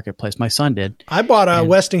Facebook Marketplace. My son did. I bought a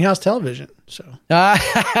Westinghouse television. So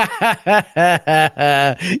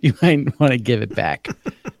you might want to give it back.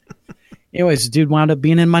 Anyways, the dude wound up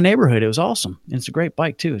being in my neighborhood. It was awesome. And it's a great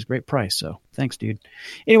bike, too. It's a great price. So thanks, dude.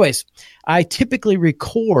 Anyways, I typically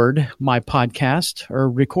record my podcast or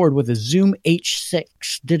record with a Zoom H6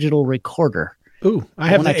 digital recorder. Ooh, I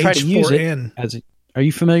have the H4n. Are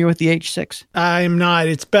you familiar with the H6? I'm not.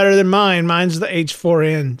 It's better than mine. Mine's the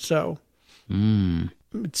H4n. So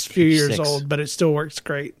it's a few years old, but it still works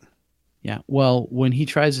great. Yeah. Well, when he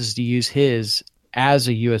tries to use his as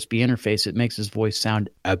a USB interface, it makes his voice sound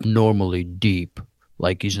abnormally deep,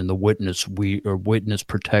 like he's in the witness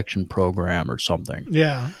protection program or something.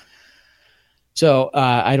 Yeah. So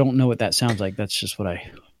I don't know what that sounds like. That's what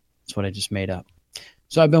I just made up.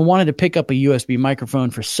 So I've been wanting to pick up a USB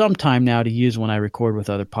microphone for some time now to use when I record with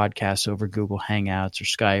other podcasts over Google Hangouts or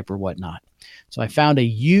Skype or whatnot. So I found a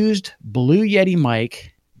used Blue Yeti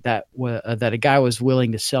mic that a guy was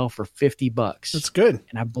willing to sell for $50. That's good.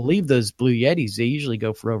 And I believe those Blue Yetis, they usually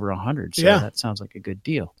go for over 100. So that sounds like a good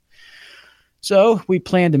deal. So we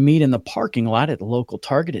plan to meet in the parking lot at the local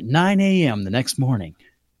Target at 9 a.m. the next morning.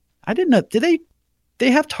 I didn't know. Did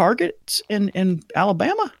they have Targets in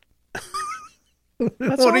Alabama?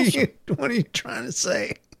 That's awesome. What are you trying to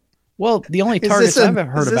say? Well, the only Targets I've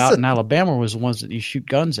ever heard about in Alabama was the ones that you shoot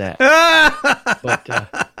guns at. But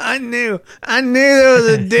I knew there was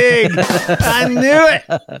a dig. I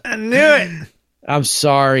knew it. I'm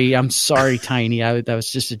sorry, Tiny. That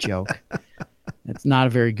was just a joke. It's not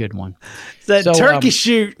a very good one. It's that turkey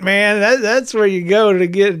shoot, man. That's where you go to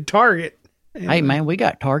get a target. Hey, man, we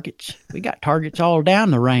got targets. We got targets all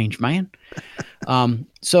down the range, man.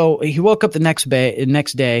 So he woke up the next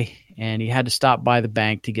day, and he had to stop by the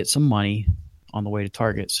bank to get some money on the way to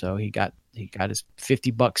Target. So he got his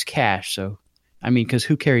 $50 cash. So, I mean, because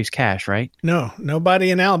who carries cash, right? No,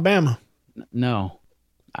 nobody in Alabama. No,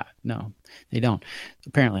 they don't,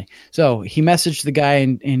 apparently. So he messaged the guy,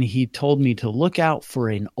 and he told me to look out for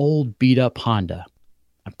an old beat-up Honda.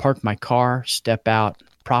 I parked my car, step out,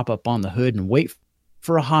 prop up on the hood, and wait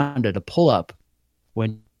for a Honda to pull up.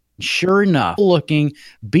 When sure enough, looking,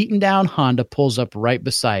 beaten down Honda pulls up right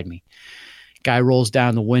beside me. Guy rolls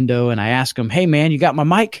down the window, and I ask him, "Hey, man, you got my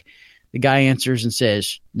mic?" The guy answers and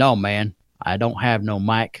says, "No, man, I don't have no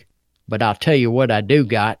mic, but I'll tell you what I do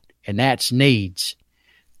got, and that's needs."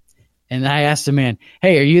 And I asked the man,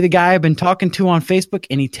 "Hey, are you the guy I've been talking to on Facebook?"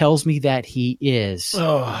 And he tells me that he is.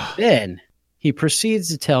 Oh. Then he proceeds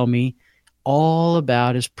to tell me all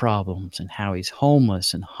about his problems and how he's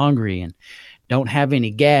homeless and hungry and don't have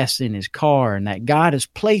any gas in his car, and that God has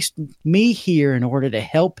placed me here in order to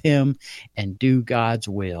help him and do God's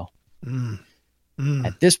will.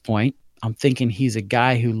 At this point, I'm thinking he's a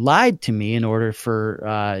guy who lied to me in order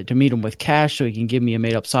for to meet him with cash so he can give me a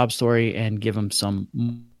made-up sob story and give him some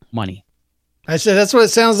money. I said, that's what it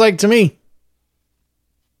sounds like to me.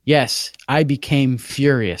 Yes, I became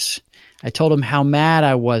furious. I told him how mad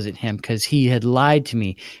I was at him because he had lied to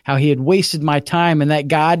me, how he had wasted my time, and that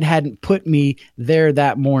God hadn't put me there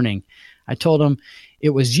that morning. I told him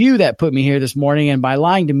it was you that put me here this morning, and by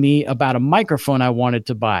lying to me about a microphone I wanted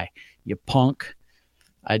to buy. You punk.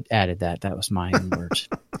 I added that. That was my own words.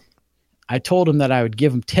 I told him that I would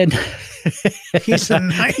give him $10. He's a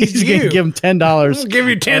nice He's going to give him $10. I'll give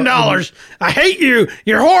you $10. I hate you.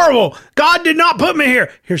 You're horrible. God did not put me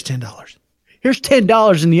here. Here's $10. Here's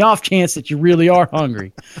 $10 in the off chance that you really are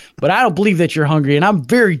hungry. But I don't believe that you're hungry, and I'm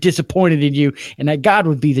very disappointed in you, and that God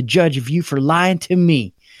would be the judge of you for lying to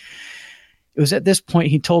me. It was at this point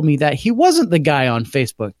he told me that he wasn't the guy on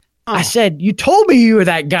Facebook. Oh. I said, you told me you were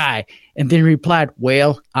that guy. And then he replied,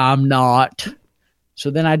 well, I'm not.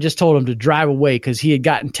 So then I just told him to drive away because he had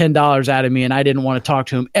gotten $10 out of me, and I didn't want to talk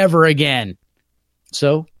to him ever again.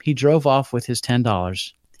 So he drove off with his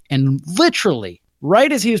 $10. And literally,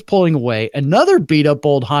 right as he was pulling away, another beat-up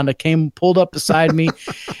old Honda pulled up beside me,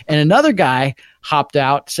 and another guy hopped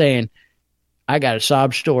out saying, I got a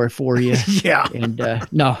sob story for you. Yeah. And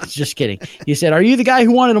no, just kidding. He said, are you the guy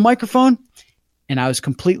who wanted a microphone? And I was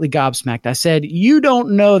completely gobsmacked. I said, you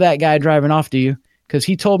don't know that guy driving off, do you? Because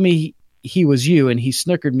he told me he was you, and he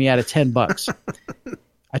snookered me out of $10.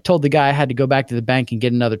 I told the guy I had to go back to the bank and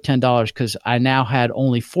get another $10 because I now had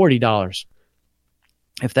only $40.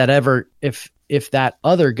 If that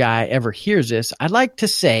other guy ever hears this, I'd like to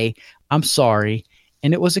say I'm sorry,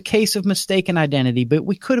 and it was a case of mistaken identity, but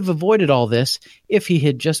we could have avoided all this if he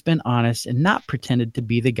had just been honest and not pretended to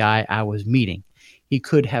be the guy I was meeting. He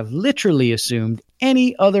could have literally assumed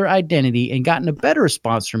any other identity and gotten a better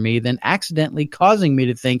response from me than accidentally causing me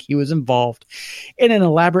to think he was involved in an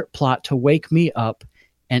elaborate plot to wake me up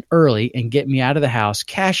and early and get me out of the house,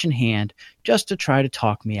 cash in hand, just to try to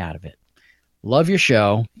talk me out of it. Love your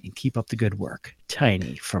show and keep up the good work.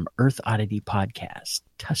 Tiny from Earth Oddity Podcast,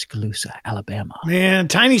 Tuscaloosa, Alabama. Man,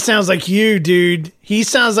 Tiny sounds like you, dude. He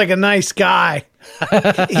sounds like a nice guy.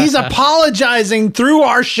 He's apologizing through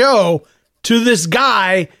our show to this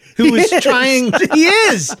guy who is trying. He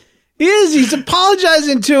is. He's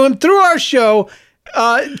apologizing to him through our show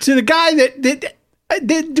to the guy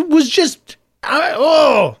that was just.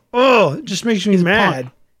 It just makes me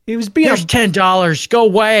mad. He was being. Here's $10. Go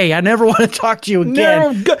away. I never want to talk to you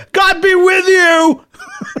again. God be with you.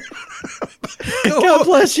 God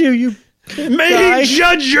bless you. You may he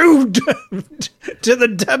judge you to the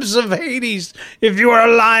depths of Hades if you are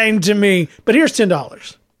lying to me. But here's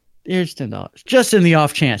 $10. Here's $10. Just in the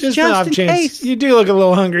off chance. Just in the off chance. Case. You do look a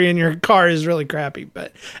little hungry and your car is really crappy.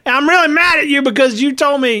 But I'm really mad at you because you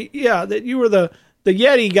told me, that you were the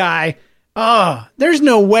Yeti guy. Oh, there's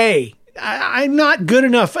no way. I'm not good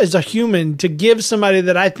enough as a human to give somebody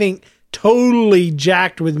that I think totally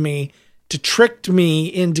jacked with me to tricked me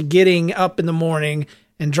into getting up in the morning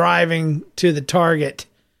and driving to the Target.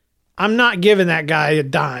 I'm not giving that guy a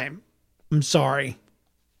dime. I'm sorry.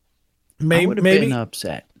 I would have been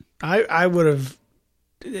upset. I would have.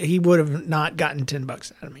 He would have not gotten $10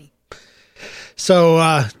 out of me.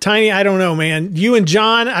 So, Tiny, I don't know, man. You and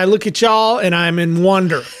John, I look at y'all and I'm in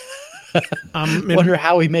wonder. Wonder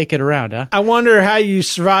how we make it around, huh? I wonder how you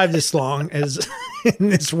survive this long as in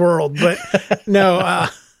this world. But no,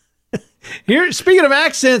 here, speaking of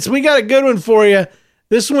accents, we got a good one for you.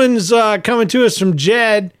 This one's coming to us from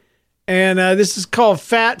Jed, and this is called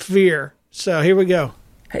Fat Fear. So here we go.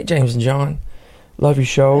 Hey, James and John. Love your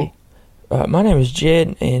show. Hey. My name is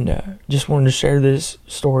Jed, and just wanted to share this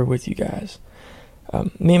story with you guys.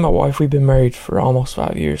 Me and my wife, we've been married for almost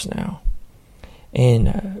 5 years now.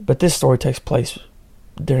 And but this story takes place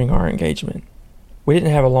during our engagement. We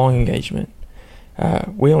didn't have a long engagement.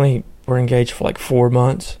 We only were engaged for like 4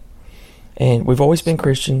 months, and we've always been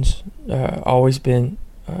Christians. Always been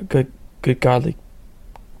good, godly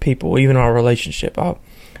people, even in our relationship.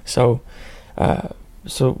 So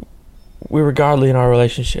we were godly in our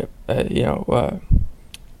relationship. Yeah,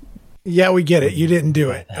 we get it. You didn't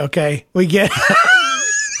do it. Okay, we get it.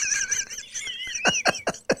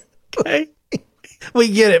 Okay. We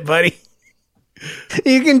get it, buddy.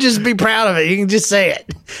 You can just be proud of it. You can just say it.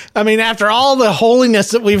 I mean, after all the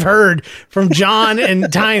holiness that we've heard from John and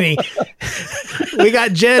Tiny, we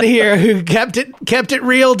got Jed here who kept it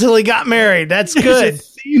real till he got married. That's good. There's a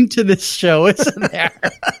theme to this show, isn't there?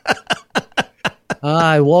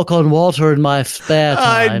 I walk on water in my spare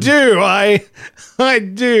time. I do. I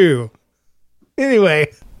do. Anyway.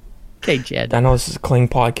 Okay, Jed. I know this is a clean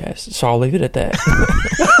podcast, so I'll leave it at that.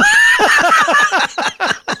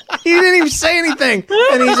 He didn't even say anything,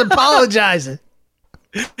 and he's apologizing.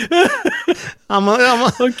 Okay.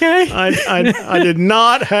 I did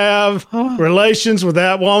not have relations with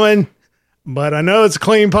that woman, but I know it's a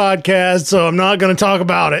clean podcast, so I'm not going to talk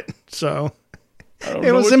about it. So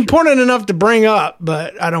it was important enough to bring up,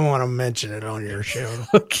 but I don't want to mention it on your show.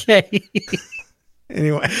 Okay.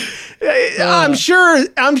 Anyway, I'm sure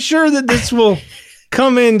that this will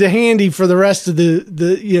come into handy for the rest of the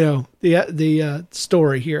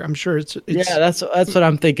story here. I'm sure it's yeah, that's what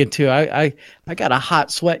I'm thinking too. I got a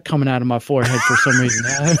hot sweat coming out of my forehead for some reason.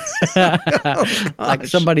 Like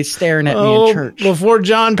somebody's staring at me in church. Before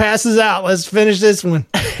John passes out, let's finish this one.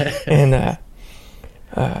 And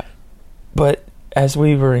but as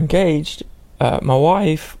we were engaged, my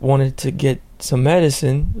wife wanted to get some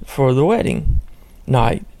medicine for the wedding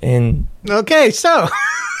night, and okay, so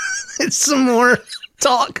it's some more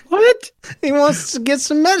talk. What? He wants to get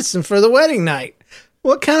some medicine for the wedding night.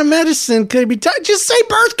 What kind of medicine could he be just say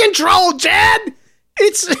birth control, Chad.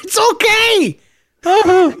 It's okay.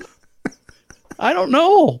 I don't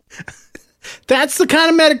know. That's the kind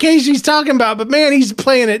of medication he's talking about, but man, he's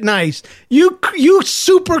playing it nice. You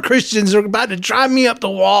super Christians are about to drive me up the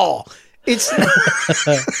wall. It's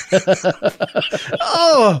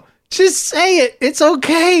just say it. It's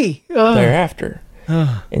okay. Thereafter.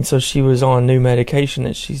 And so she was on new medication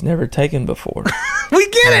that she's never taken before. We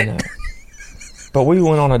get it. But we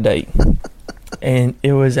went on a date, and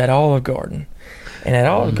it was at Olive Garden. And at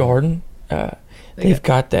Olive Garden, they've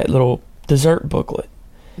got that little dessert booklet.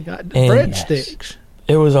 You got breadsticks.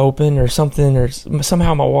 It was open or something, or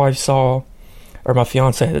somehow my wife saw, or my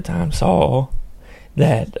fiance at the time saw,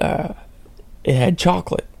 that it had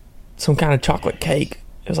chocolate, some kind of chocolate cake.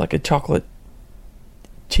 It was like a chocolate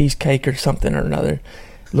cheesecake or something or another.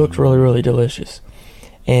 Looked really, really delicious.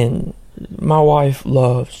 And my wife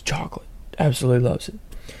loves chocolate. Absolutely loves it.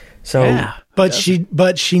 So, yeah, but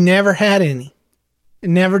she never had any.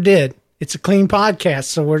 Never did. It's a clean podcast,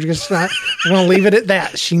 so we're just not going to leave it at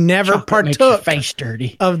that. She never partook face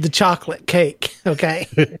dirty of the chocolate cake. Okay,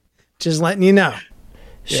 just letting you know.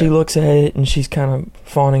 She looks at it and she's kind of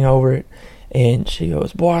fawning over it, and she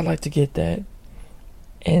goes, "Boy, I'd like to get that."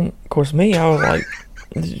 And of course, me, I was like,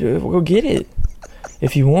 "Go get it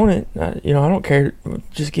if you want it. I don't care.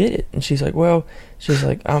 Just get it." And she's like, "Well," she's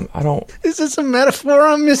like, "I don't." Is this a metaphor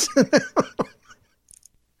I'm missing?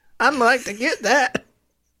 I'd like to get that.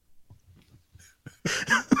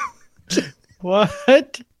 What? I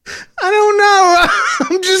don't know.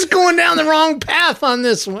 I'm just going down the wrong path on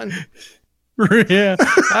this one. Yeah.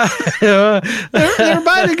 They're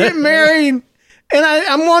about to get married, and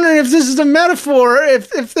I'm wondering if this is a metaphor.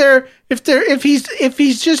 If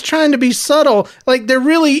he's just trying to be subtle, like there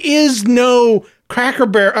really is no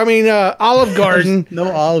Olive Garden.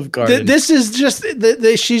 No Olive Garden. This is just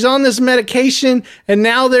she's on this medication, and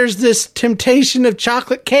now there's this temptation of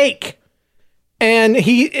chocolate cake. And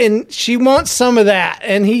she wants some of that,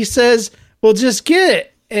 and he says, "Well, just get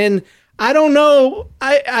it." And I don't know.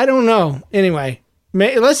 I don't know. Anyway,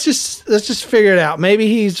 let's just figure it out. Maybe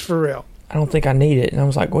he's for real. I don't think I need it. And I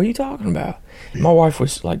was like, "What are you talking about?" My wife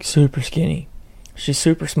was like super skinny. She's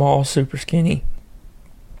super small, super skinny.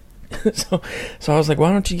 so I was like,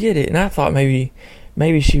 "Why don't you get it?" And I thought maybe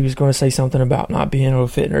she was going to say something about not being able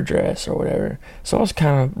to fit in her dress or whatever. So I was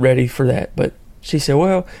kind of ready for that, but. She said,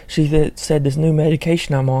 "Well," she said, "this new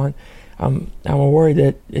medication I'm on, I'm worried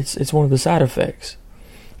that it's one of the side effects."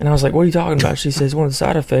 And I was like, "What are you talking about?" She says, "One of the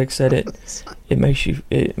side effects that it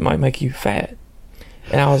might make you fat."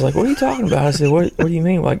 And I was like, "What are you talking about?" I said, "What do you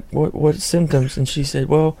mean? Like what symptoms?" And she said,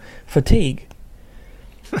 "Well, fatigue."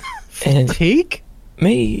 And fatigue?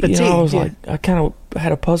 Me, fatigue, I was like, I kind of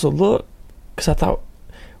had a puzzled look because I thought,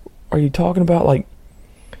 "Are you talking about like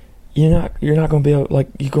you're not going to be able, like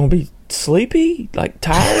you're going to be sleepy, like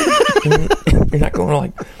tired, you're not going to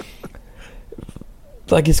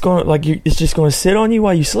like it's going like it's just going to sit on you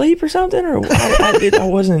while you sleep or something?" Or I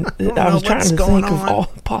wasn't. I was trying to think of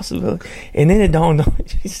all the possibilities, and then it dawned on me.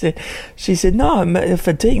 She said, "No,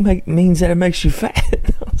 fatigue means that it makes you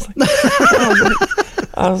fat."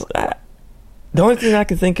 The only thing I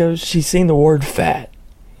could think of, she's seen the word fat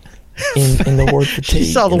in the word fatigue.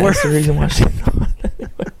 She saw the word. That's the reason why she thought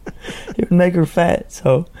it would make her fat.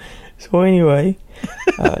 So anyway,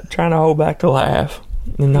 trying to hold back the laugh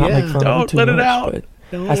and not make fun of it too much. Don't let it out.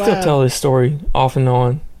 But I still tell this story off and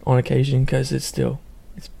on occasion because it's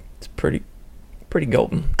pretty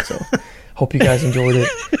golden. So hope you guys enjoyed it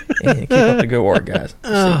and keep up the good work, guys.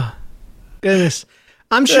 Oh, goodness,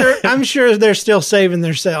 I'm sure they're still saving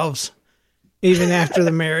themselves even after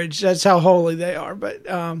the marriage. That's how holy they are. But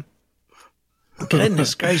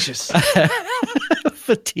goodness gracious.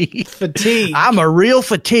 Fatigue. I'm a real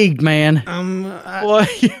fatigued man.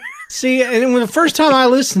 See, and when the first time I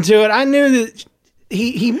listened to it, I knew that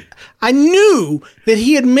I knew that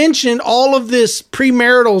he had mentioned all of this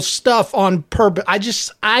premarital stuff on purpose.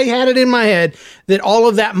 I had it in my head that all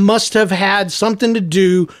of that must have had something to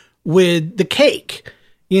do with the cake.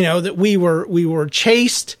 That we were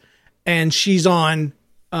chaste, and she's on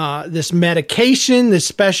this medication, this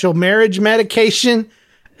special marriage medication.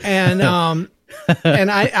 And,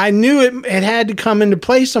 and I knew it had to come into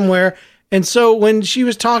play somewhere. And so when she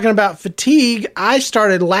was talking about fatigue, I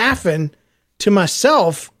started laughing to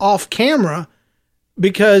myself off camera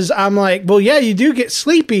because I'm like, well, yeah, you do get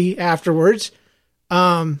sleepy afterwards.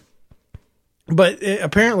 But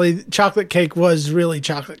apparently chocolate cake was really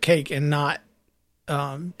chocolate cake and not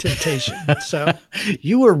temptation. So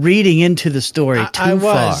you were reading into the story too far.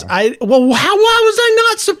 Why was I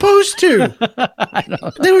not supposed to? I don't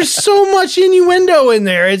know. There was so much innuendo in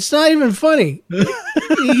there. It's not even funny.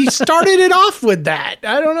 He started it off with that.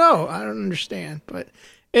 I don't know. I don't understand. But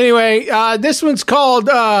anyway, this one's called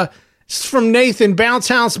it's from Nathan, Bounce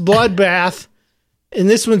House Bloodbath. And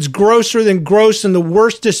this one's grosser than gross and the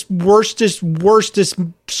worstest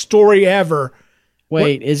story ever.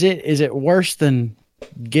 Wait, is it worse than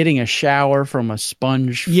getting a shower from a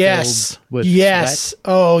sponge? Yes. Filled with yes. sweat?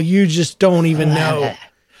 Oh, you just don't even know.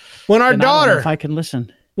 When our Then I don't know daughter if I can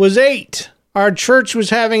listen. was 8, our church was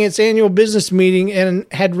having its annual business meeting and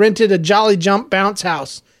had rented a Jolly Jump bounce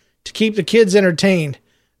house to keep the kids entertained.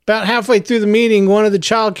 About halfway through the meeting, one of the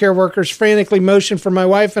child care workers frantically motioned for my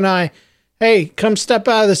wife and I, "Hey, come step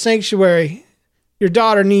out of the sanctuary. Your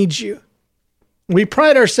daughter needs you." We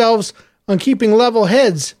pride ourselves on keeping level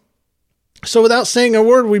heads. So without saying a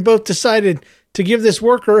word, we both decided to give this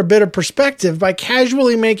worker a bit of perspective by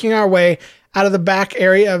casually making our way out of the back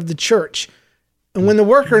area of the church. And when the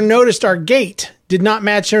worker noticed our gait did not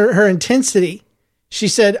match her intensity, she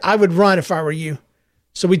said, "I would run if I were you."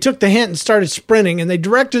 So we took the hint and started sprinting, and they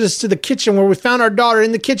directed us to the kitchen where we found our daughter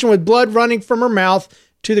in the kitchen with blood running from her mouth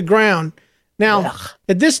to the ground. Now,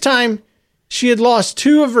 at this time, she had lost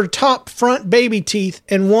 2 of her top front baby teeth,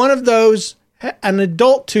 and one of those, an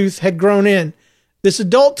adult tooth, had grown in. This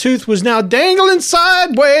adult tooth was now dangling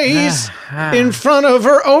sideways in front of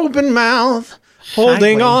her open mouth,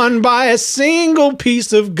 holding on by a single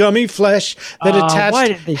piece of gummy flesh that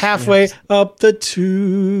attached halfway up the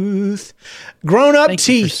tooth. Grown-up Thank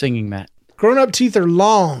teeth. you for singing that. Grown-up teeth are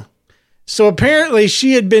long. So apparently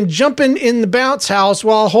she had been jumping in the bounce house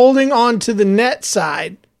while holding on to the net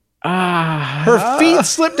side. Her feet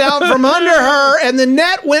slipped out from under her, and the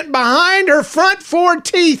net went behind her front 4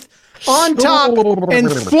 teeth on top and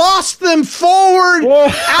flossed them forward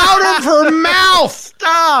out of her mouth.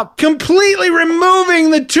 Stop! Completely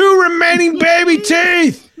removing the 2 remaining baby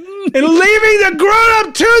teeth and leaving the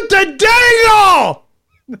grown-up tooth to dangle!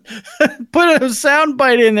 Put a sound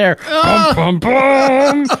bite in there. Bum, bum,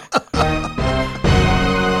 bum.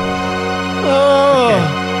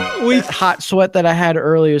 That hot sweat that I had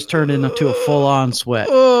earlier has turned into a full-on sweat.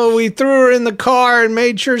 Oh, we threw her in the car and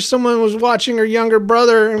made sure someone was watching her younger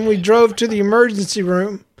brother, and we drove to the emergency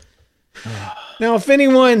room. Now, if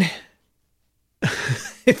anyone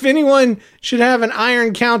should have an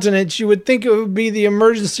iron countenance, you would think it would be the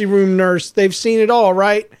emergency room nurse. They've seen it all,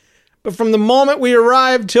 right? But from the moment we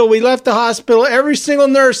arrived till we left the hospital, every single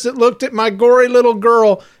nurse that looked at my gory little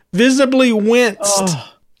girl visibly winced.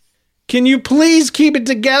 Can you please keep it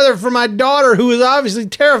together for my daughter, who was obviously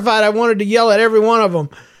terrified? I wanted to yell at every one of them.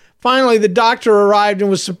 Finally, the doctor arrived and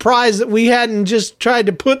was surprised that we hadn't just tried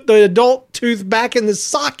to put the adult tooth back in the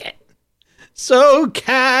socket. So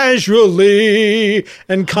casually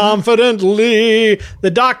and confidently,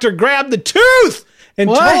 the doctor grabbed the tooth and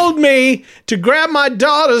told me to grab my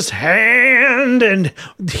daughter's hand, and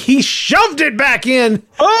he shoved it back in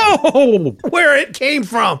where it came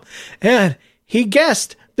from. And he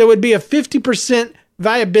guessed there would be a 50%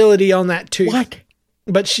 viability on that tooth. What?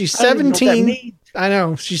 But she's 17. I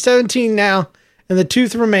know. She's 17 now, and the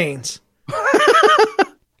tooth remains.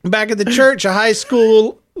 Back at the church, a high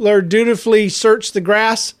schooler dutifully searched the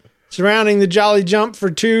grass surrounding the Jolly Jump for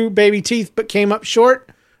 2 baby teeth, but came up short.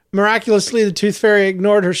 Miraculously, the tooth fairy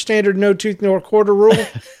ignored her standard no tooth nor quarter rule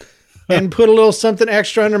and put a little something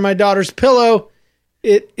extra under my daughter's pillow.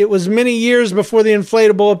 It was many years before the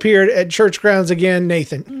inflatable appeared at church grounds again,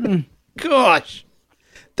 Nathan. Gosh.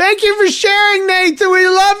 Thank you for sharing, Nathan. We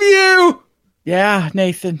love you. Yeah,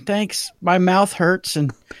 Nathan, thanks. My mouth hurts,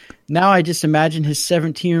 and now I just imagine his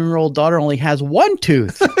 17-year-old daughter only has 1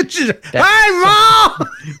 tooth. Hi, Mom!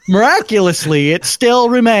 Miraculously, it still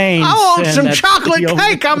remains. I want some chocolate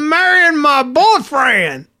cake. I'm marrying my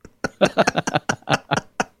boyfriend.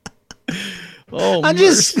 I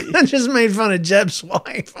just made fun of Jeb's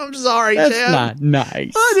wife. I'm sorry, That's Jeb. not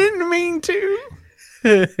nice. I didn't mean to.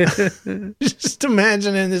 Just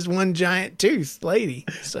imagining this one giant tooth lady.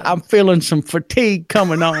 So. I'm feeling some fatigue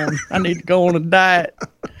coming on. I need to go on a diet.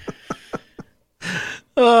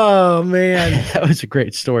 Oh man, That was a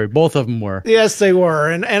great story. Both of them were. yes, they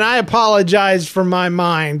were, and I apologize for my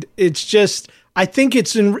mind. It's just I think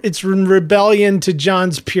it's in rebellion to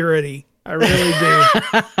John's purity. I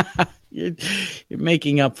really do. You're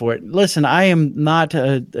making up for it. Listen, I am not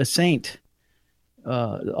a saint.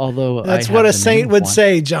 Although That's I what a have the saint name of would one.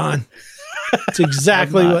 say, John. It's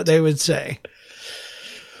exactly what they would say.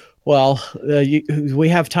 Well, we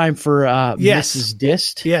have time for Yes. Mrs.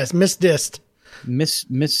 Dist. Yes, Miss Dist.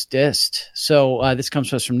 Miss Dist. So this comes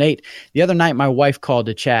to us from Nate. The other night, my wife called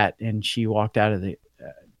to chat, and she walked out of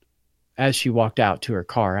as she walked out to her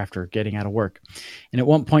car after getting out of work. And at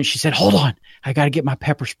one point, she said, "Hold on, I got to get my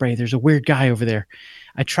pepper spray. There's a weird guy over there."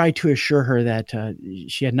 I tried to assure her that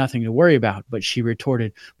she had nothing to worry about, but she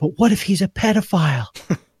retorted, "But what if he's a pedophile?"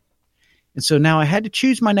 And so now I had to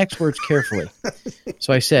choose my next words carefully.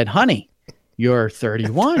 So I said, "Honey, you're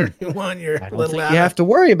 31. You want your I don't little think out you have to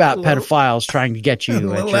worry about little- pedophiles trying to get you." a at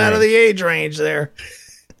little your out of age. the age range there.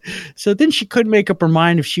 So then she couldn't make up her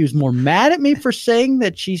mind if she was more mad at me for saying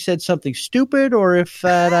that she said something stupid, or if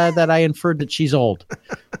that I inferred that she's old.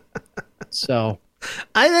 So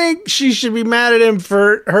I think she should be mad at him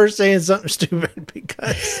for her saying something stupid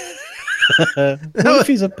because what if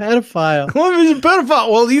he's a pedophile? what if he's a pedophile?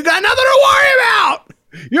 Well, you got nothing to worry about.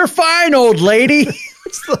 You're fine, old lady.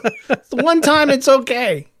 It's the one time it's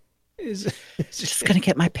okay. Just gonna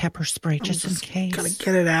get my pepper spray just in case. Gonna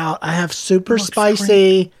get it out. I have super Looks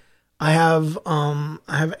spicy. I have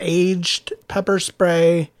aged pepper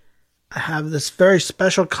spray. I have this very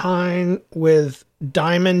special kind with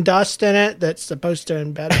diamond dust in it that's supposed to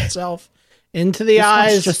embed itself into the This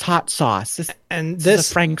one's eyes. just hot sauce. This and is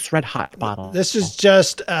a Frank's Red Hot bottle. This is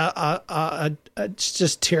just it's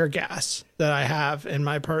just tear gas that I have in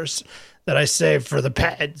my purse that I save for the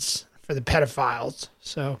peds, for the pedophiles.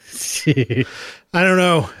 So I don't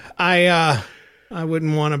know. I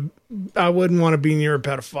wouldn't want to be near a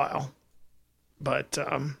pedophile, but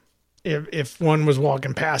if one was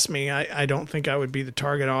walking past me, I don't think I would be the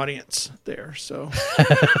target audience there. So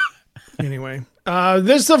anyway,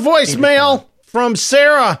 this is a voicemail from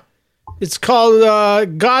Sarah. It's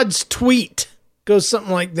called God's Tweet. Goes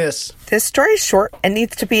something like this. This story is short and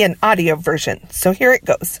needs to be an audio version, so here it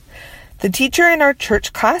goes. The teacher in our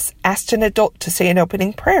church class asked an adult to say an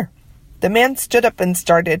opening prayer. The man stood up and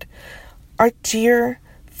started, "Our dear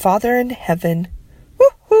Father in heaven."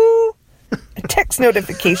 Woohoo! A text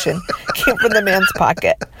notification came from the man's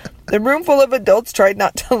pocket. The room full of adults tried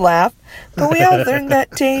not to laugh, but we all learned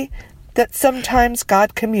that day that sometimes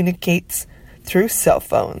God communicates through cell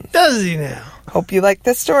phones. Does he now? Hope you like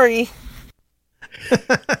the story.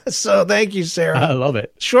 So thank you, Sarah. I love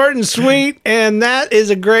it. Short and sweet, and that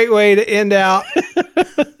is a great way to end out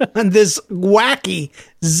on this wacky,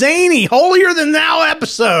 zany, holier than thou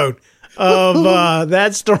episode of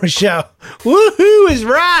That Story Show. Woohoo is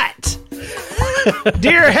right.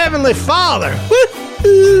 Dear Heavenly Father,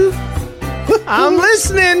 woohoo. I'm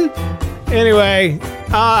listening. Anyway,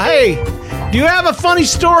 hey, do you have a funny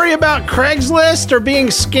story about Craigslist or being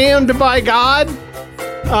scammed by God?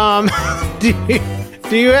 Do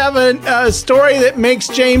you have a story that makes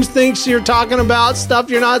James thinks you're talking about stuff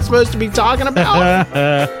you're not supposed to be talking about?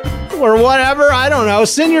 Or whatever, I don't know.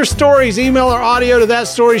 Send your stories, email or audio to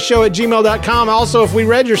thatstoryshow@gmail.com. Also, if we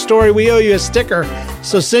read your story, we owe you a sticker.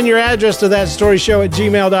 So send your address to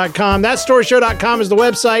thatstoryshow@gmail.com. Thatstoryshow.com is the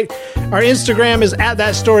website. Our Instagram is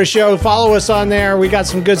 @thatstoryshow. Follow us on there. We got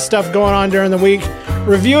some good stuff going on during the week.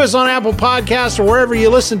 Review us on Apple Podcasts or wherever you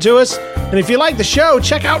listen to us. And if you like the show,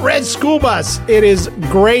 check out Red School Bus. It is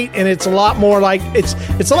great, and it's a lot more like it's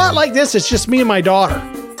a lot like this. It's just me and my daughter,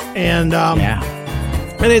 and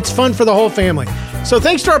and it's fun for the whole family. So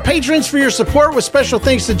thanks to our patrons for your support, with special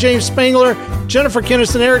thanks to James Spangler, Jennifer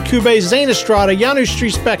Kinnison, Eric Kube, Zane Estrada, Janu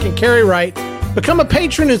Striesbeck, and Carrie Wright. Become a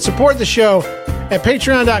patron and support the show at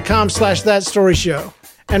patreon.com/thatstoryshow.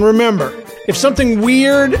 And remember, if something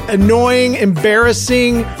weird, annoying,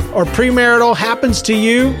 embarrassing, or premarital happens to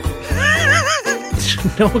you,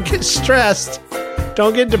 don't get stressed.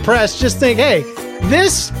 Don't get depressed. Just think, hey,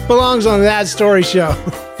 this belongs on That Story Show.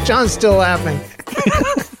 John's still laughing.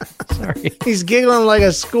 Sorry. He's giggling like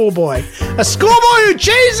a schoolboy. A schoolboy who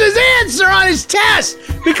changed his answer on his test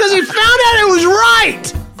because he found out it was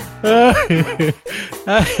right.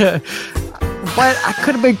 But I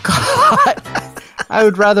could have been caught. I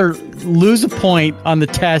would rather lose a point on the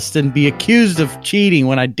test and be accused of cheating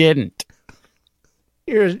when I didn't.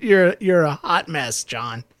 You're a hot mess,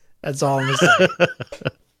 John. That's all I'm gonna say.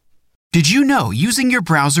 Did you know using your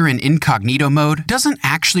browser in incognito mode doesn't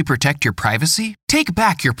actually protect your privacy? Take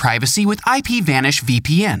back your privacy with IPVanish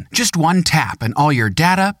VPN. Just one tap and all your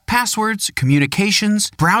data, passwords,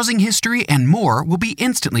 communications, browsing history, and more will be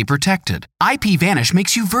instantly protected. IPVanish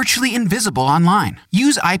makes you virtually invisible online.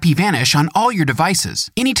 Use IPVanish on all your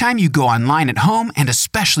devices, anytime you go online at home and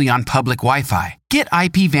especially on public Wi-Fi. Get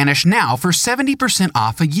IPVanish now for 70%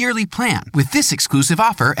 off a yearly plan with this exclusive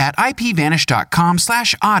offer at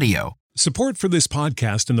ipvanish.com/audio. Support for this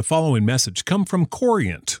podcast and the following message come from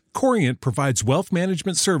Corient. Corient provides wealth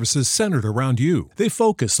management services centered around you. They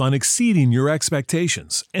focus on exceeding your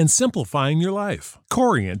expectations and simplifying your life.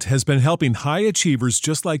 Corient has been helping high achievers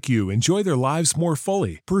just like you enjoy their lives more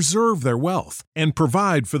fully, preserve their wealth, and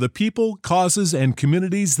provide for the people, causes, and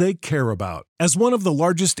communities they care about. As one of the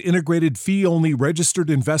largest integrated fee-only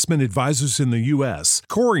registered investment advisors in the U.S.,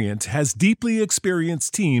 Corient has deeply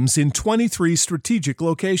experienced teams in 23 strategic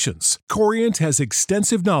locations. Corient has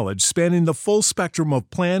extensive knowledge spanning the full spectrum of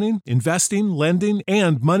planning, investing, lending,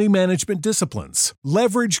 and money management disciplines.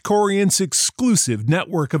 Leverage Corient's exclusive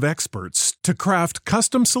network of experts to craft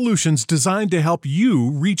custom solutions designed to help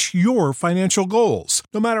you reach your financial goals,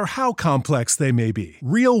 no matter how complex they may be.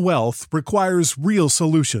 Real wealth requires real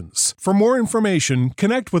solutions. For more information,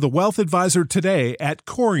 connect with a wealth advisor today at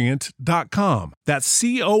Corient.com. That's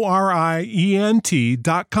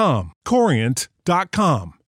Corient.com. Corient.com.